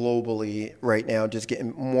happening globally right now, just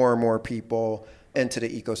getting more and more people into the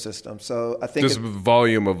ecosystem. So I think just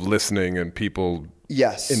volume of listening and people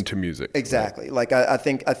into music. Exactly. Right? I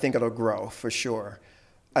think it'll grow for sure.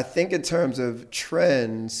 I think in terms of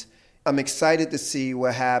trends, I'm excited to see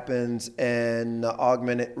what happens in the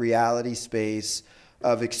augmented reality space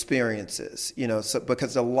of experiences, so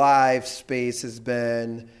because the live space has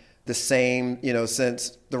been the same,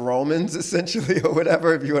 since the Romans, essentially, or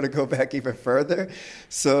whatever, if you want to go back even further.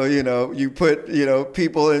 So, you put,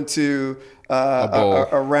 people into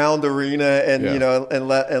a round arena and, and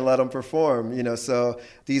let them perform, so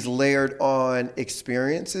these layered on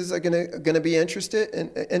experiences are going to be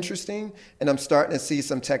interesting. And I'm starting to see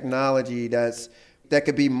some technology that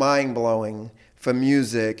could be mind blowing for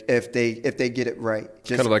music if they get it right.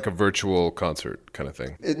 Kind of like a virtual concert kind of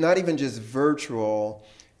thing. It's not even just virtual.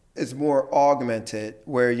 It's more augmented,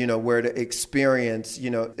 where where the experience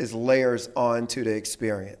is layers onto the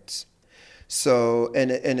experience. So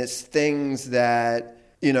and it's things that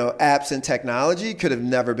apps and technology could have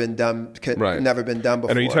never been done. Never been done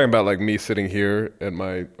before. And are you talking about like me sitting here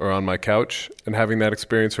on my couch and having that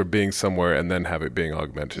experience, or being somewhere and then have it being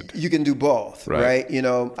augmented? You can do both, right?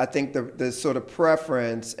 I think the sort of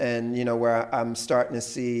preference and where I'm starting to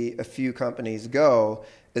see a few companies go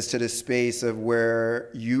is to the space of where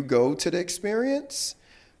you go to the experience.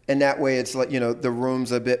 And that way it's like, the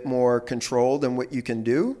room's a bit more controlled in what you can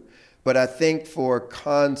do. But I think for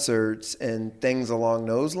concerts and things along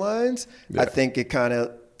those lines, I think it kind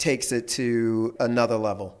of takes it to another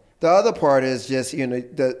level. The other part is just,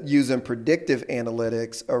 using predictive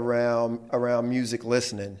analytics around music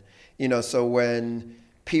listening. So when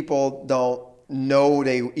people don't know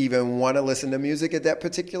they even want to listen to music at that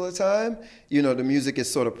particular time, the music is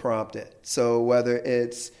sort of prompted. So whether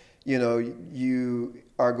it's, you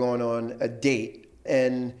are going on a date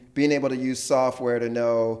and being able to use software to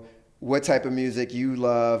know what type of music you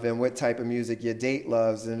love and what type of music your date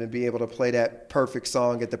loves, and to be able to play that perfect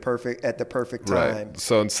song at the perfect time. Right.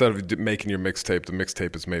 So instead of making your mixtape, the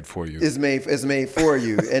mixtape is made for you. Is made for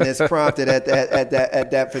you, and it's prompted at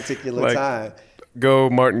that particular time. Go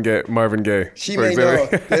Marvin Gaye. She may know.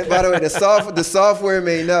 By the way, the software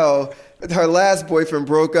may know her last boyfriend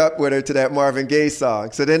broke up with her to that Marvin Gaye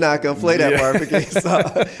song, so they're not going to play that Marvin Gaye song.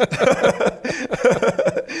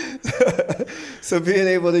 So being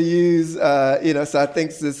able to use, so I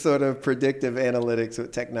think this sort of predictive analytics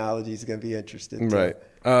with technology is going to be interesting too. Right.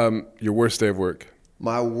 Your worst day of work?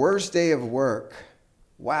 My worst day of work?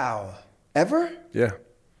 Wow. Ever? Yeah.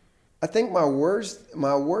 I think my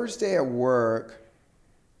worst day at work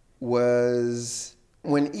was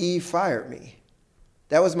when Eve fired me.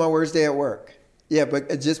 That was my worst day at work. Yeah,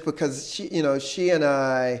 but just because she and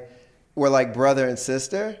I were like brother and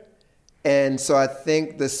sister. And so I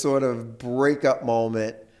think the sort of breakup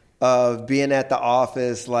moment of being at the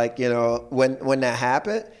office, like, when that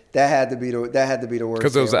happened, that had to be the worst.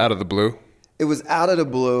 Because it was out of the blue? It was out of the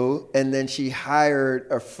blue, and then she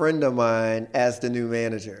hired a friend of mine as the new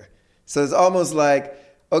manager. So it's almost like,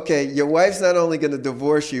 okay, your wife's not only going to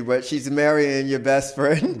divorce you, but she's marrying your best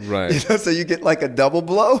friend. Right. So you get like a double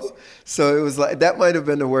blow. So it was like, that might have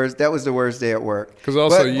been the worst. That was the worst day at work. Because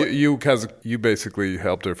also you basically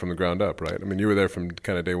helped her from the ground up, right? I mean, you were there from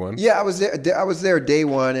kind of day one. Yeah, I was there day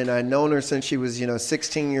one, and I'd known her since she was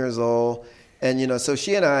 16 years old, and so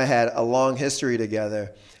she and I had a long history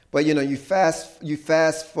together. But you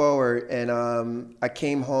fast forward, and I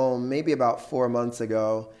came home maybe about 4 months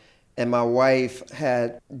ago. And my wife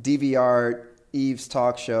had DVR'd Eve's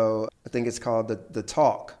talk show. I think it's called The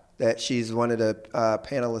Talk, that she's one of the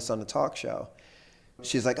panelists on the talk show.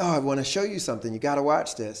 She's like, oh, I want to show you something. You got to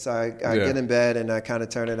watch this. So I get in bed and I kind of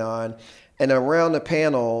turn it on. And around the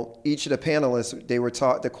panel, each of the panelists,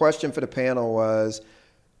 the question for the panel was,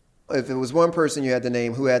 if it was one person you had to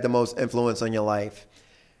name, who had the most influence on your life?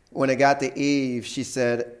 When it got to Eve, she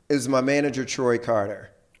said, it was my manager, Troy Carter.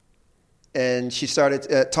 And she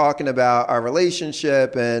started talking about our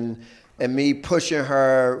relationship and me pushing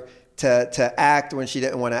her to act when she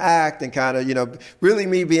didn't want to act, and kind of, really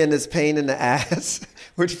me being this pain in the ass,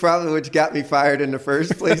 which got me fired in the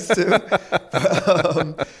first place too.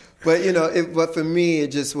 But for me, it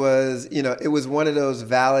just was, it was one of those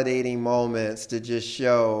validating moments to just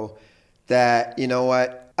show that,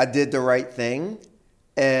 I did the right thing,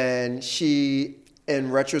 and she,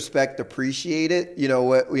 in retrospect, appreciated,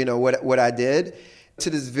 what I did. To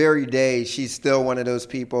this very day, she's still one of those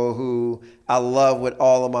people who I love with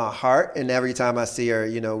all of my heart. And every time I see her,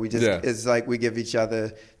 it's like we give each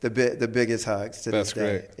other the biggest hugs to this day.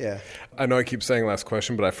 That's great. Yeah. I know I keep saying last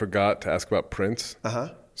question, but I forgot to ask about Prince. Uh-huh.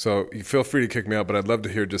 So you feel free to kick me out, but I'd love to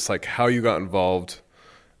hear just like how you got involved,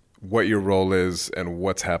 what your role is, and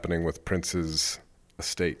what's happening with Prince's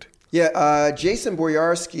estate. Yeah, Jason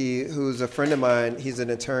Boyarsky, who's a friend of mine, he's an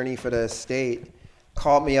attorney for the estate.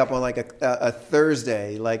 called me up on like a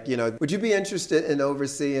Thursday, like, would you be interested in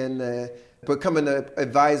overseeing becoming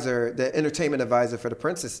the entertainment advisor for the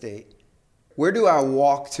Prince estate? Where do I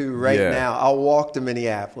walk to now? I'll walk to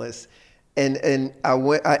Minneapolis. And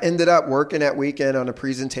I ended up working that weekend on a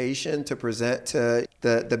presentation to present to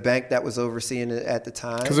the bank that was overseeing it at the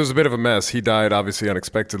time. Because it was a bit of a mess. He died obviously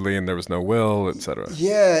unexpectedly, and there was no will, et cetera.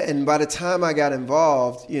 Yeah, and by the time I got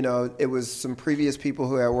involved, it was some previous people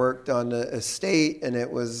who had worked on the estate, and it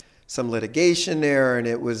was some litigation there, and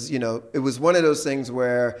it was one of those things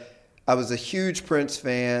where I was a huge Prince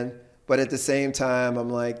fan, but at the same time, I'm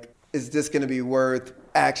like, is this going to be worth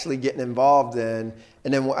actually getting involved in?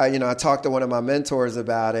 And then I talked to one of my mentors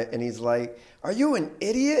about it, and he's like, are you an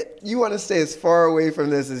idiot? You want to stay as far away from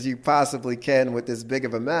this as you possibly can with this big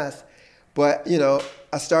of a mess. But,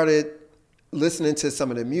 I started listening to some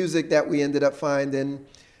of the music that we ended up finding,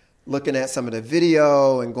 looking at some of the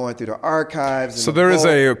video and going through the archives. So there is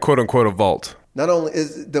a quote-unquote a vault. Not only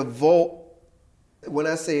is the vault, when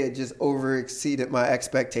I say it just over-exceeded my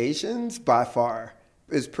expectations by far.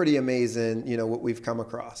 It's pretty amazing, what we've come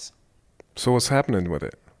across. So what's happening with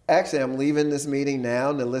it? Actually, I'm leaving this meeting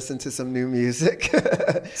now to listen to some new music.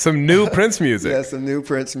 Some new Prince music? Yeah, some new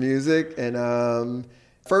Prince music. And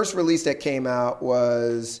first release that came out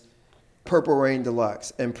was Purple Rain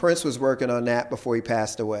Deluxe. And Prince was working on that before he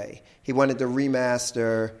passed away. He wanted to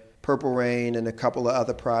remaster Purple Rain and a couple of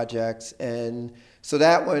other projects. And so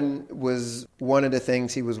that one was one of the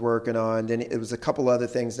things he was working on. Then it was a couple other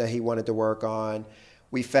things that he wanted to work on.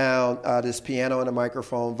 We found this Piano and a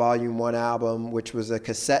Microphone Volume 1 album, which was a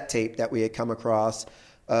cassette tape that we had come across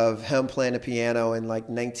of him playing the piano in like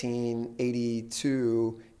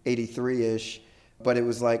 1982, 83-ish. But it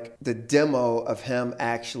was like the demo of him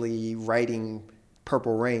actually writing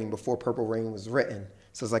Purple Rain before Purple Rain was written.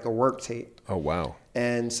 So it's like a work tape. Oh, wow.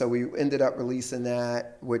 And so we ended up releasing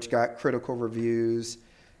that, which got critical reviews.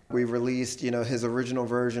 We released, his original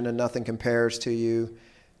version of Nothing Compares to You.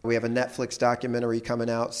 We have a Netflix documentary coming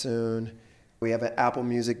out soon. We have an Apple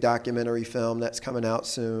Music documentary film that's coming out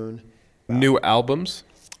soon. New albums?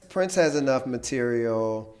 Prince has enough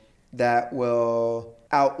material that will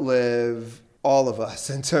outlive all of us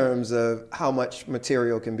in terms of how much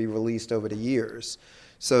material can be released over the years.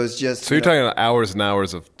 So it's just... So you're talking about hours and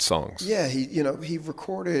hours of songs. Yeah, he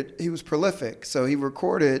recorded, he was prolific. So he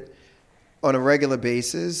recorded on a regular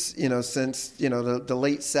basis, since, the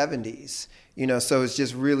late 70s. So it's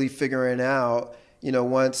just really figuring out,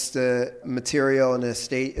 once the material and the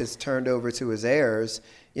estate is turned over to his heirs,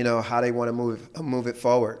 how they want to move it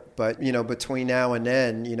forward. But, between now and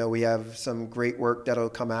then, we have some great work that'll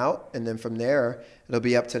come out. And then from there, it'll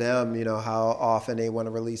be up to them, how often they want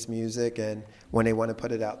to release music and when they want to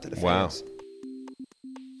put it out to the fans. Wow.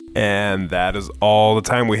 And that is all the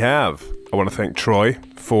time we have. I want to thank Troy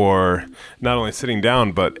for not only sitting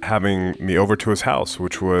down, but having me over to his house,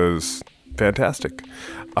 which was fantastic.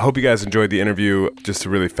 I hope you guys enjoyed the interview. Just a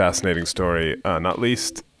really fascinating story. Not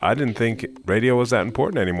least, I didn't think radio was that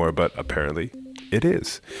important anymore, but apparently it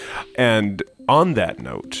is. And on that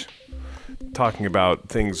note, talking about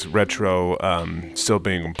things retro still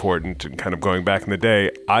being important and kind of going back in the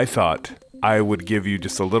day, I thought I would give you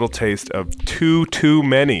just a little taste of Too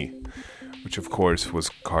Many, which of course was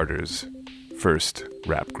Carter's first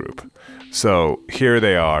rap group. So here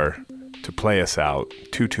they are to play us out.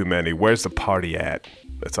 Too Many. Where's the party at?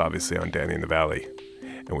 That's obviously on Danny in the Valley.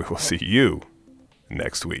 And we will see you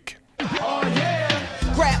next week. Oh, yeah.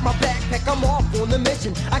 Grab my backpack, I'm off on the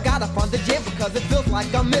mission. I gotta find the gym because it feels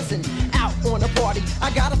like I'm missing out on a party.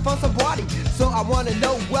 I gotta find somebody. So I wanna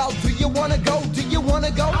know, well, do you wanna go? Do you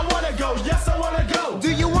wanna go? I wanna go, yes, I wanna go.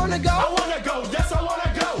 Do you wanna go? I wanna go, yes, I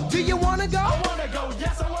wanna go. Do you wanna go? I wanna go,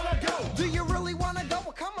 yes, I wanna go. Do you really wanna go?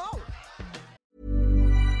 Well, come on.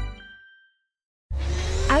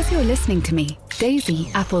 As you're listening to me,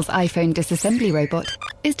 Daisy, Apple's iPhone disassembly robot,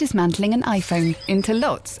 is dismantling an iPhone into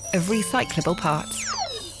lots of recyclable parts.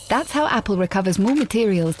 That's how Apple recovers more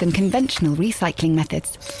materials than conventional recycling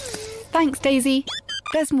methods. Thanks, Daisy.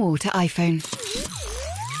 There's more to iPhone.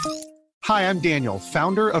 Hi, I'm Daniel,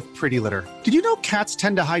 founder of Pretty Litter. Did you know cats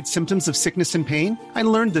tend to hide symptoms of sickness and pain? I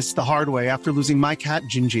learned this the hard way after losing my cat,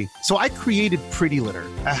 Gingy. So I created Pretty Litter,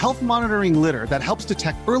 a health monitoring litter that helps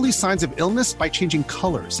detect early signs of illness by changing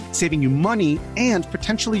colors, saving you money and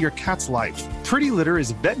potentially your cat's life. Pretty Litter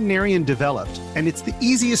is veterinarian developed, and it's the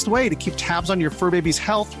easiest way to keep tabs on your fur baby's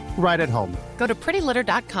health right at home. Go to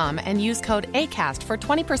prettylitter.com and use code ACAST for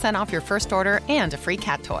 20% off your first order and a free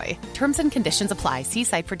cat toy. Terms and conditions apply. See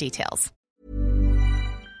site for details.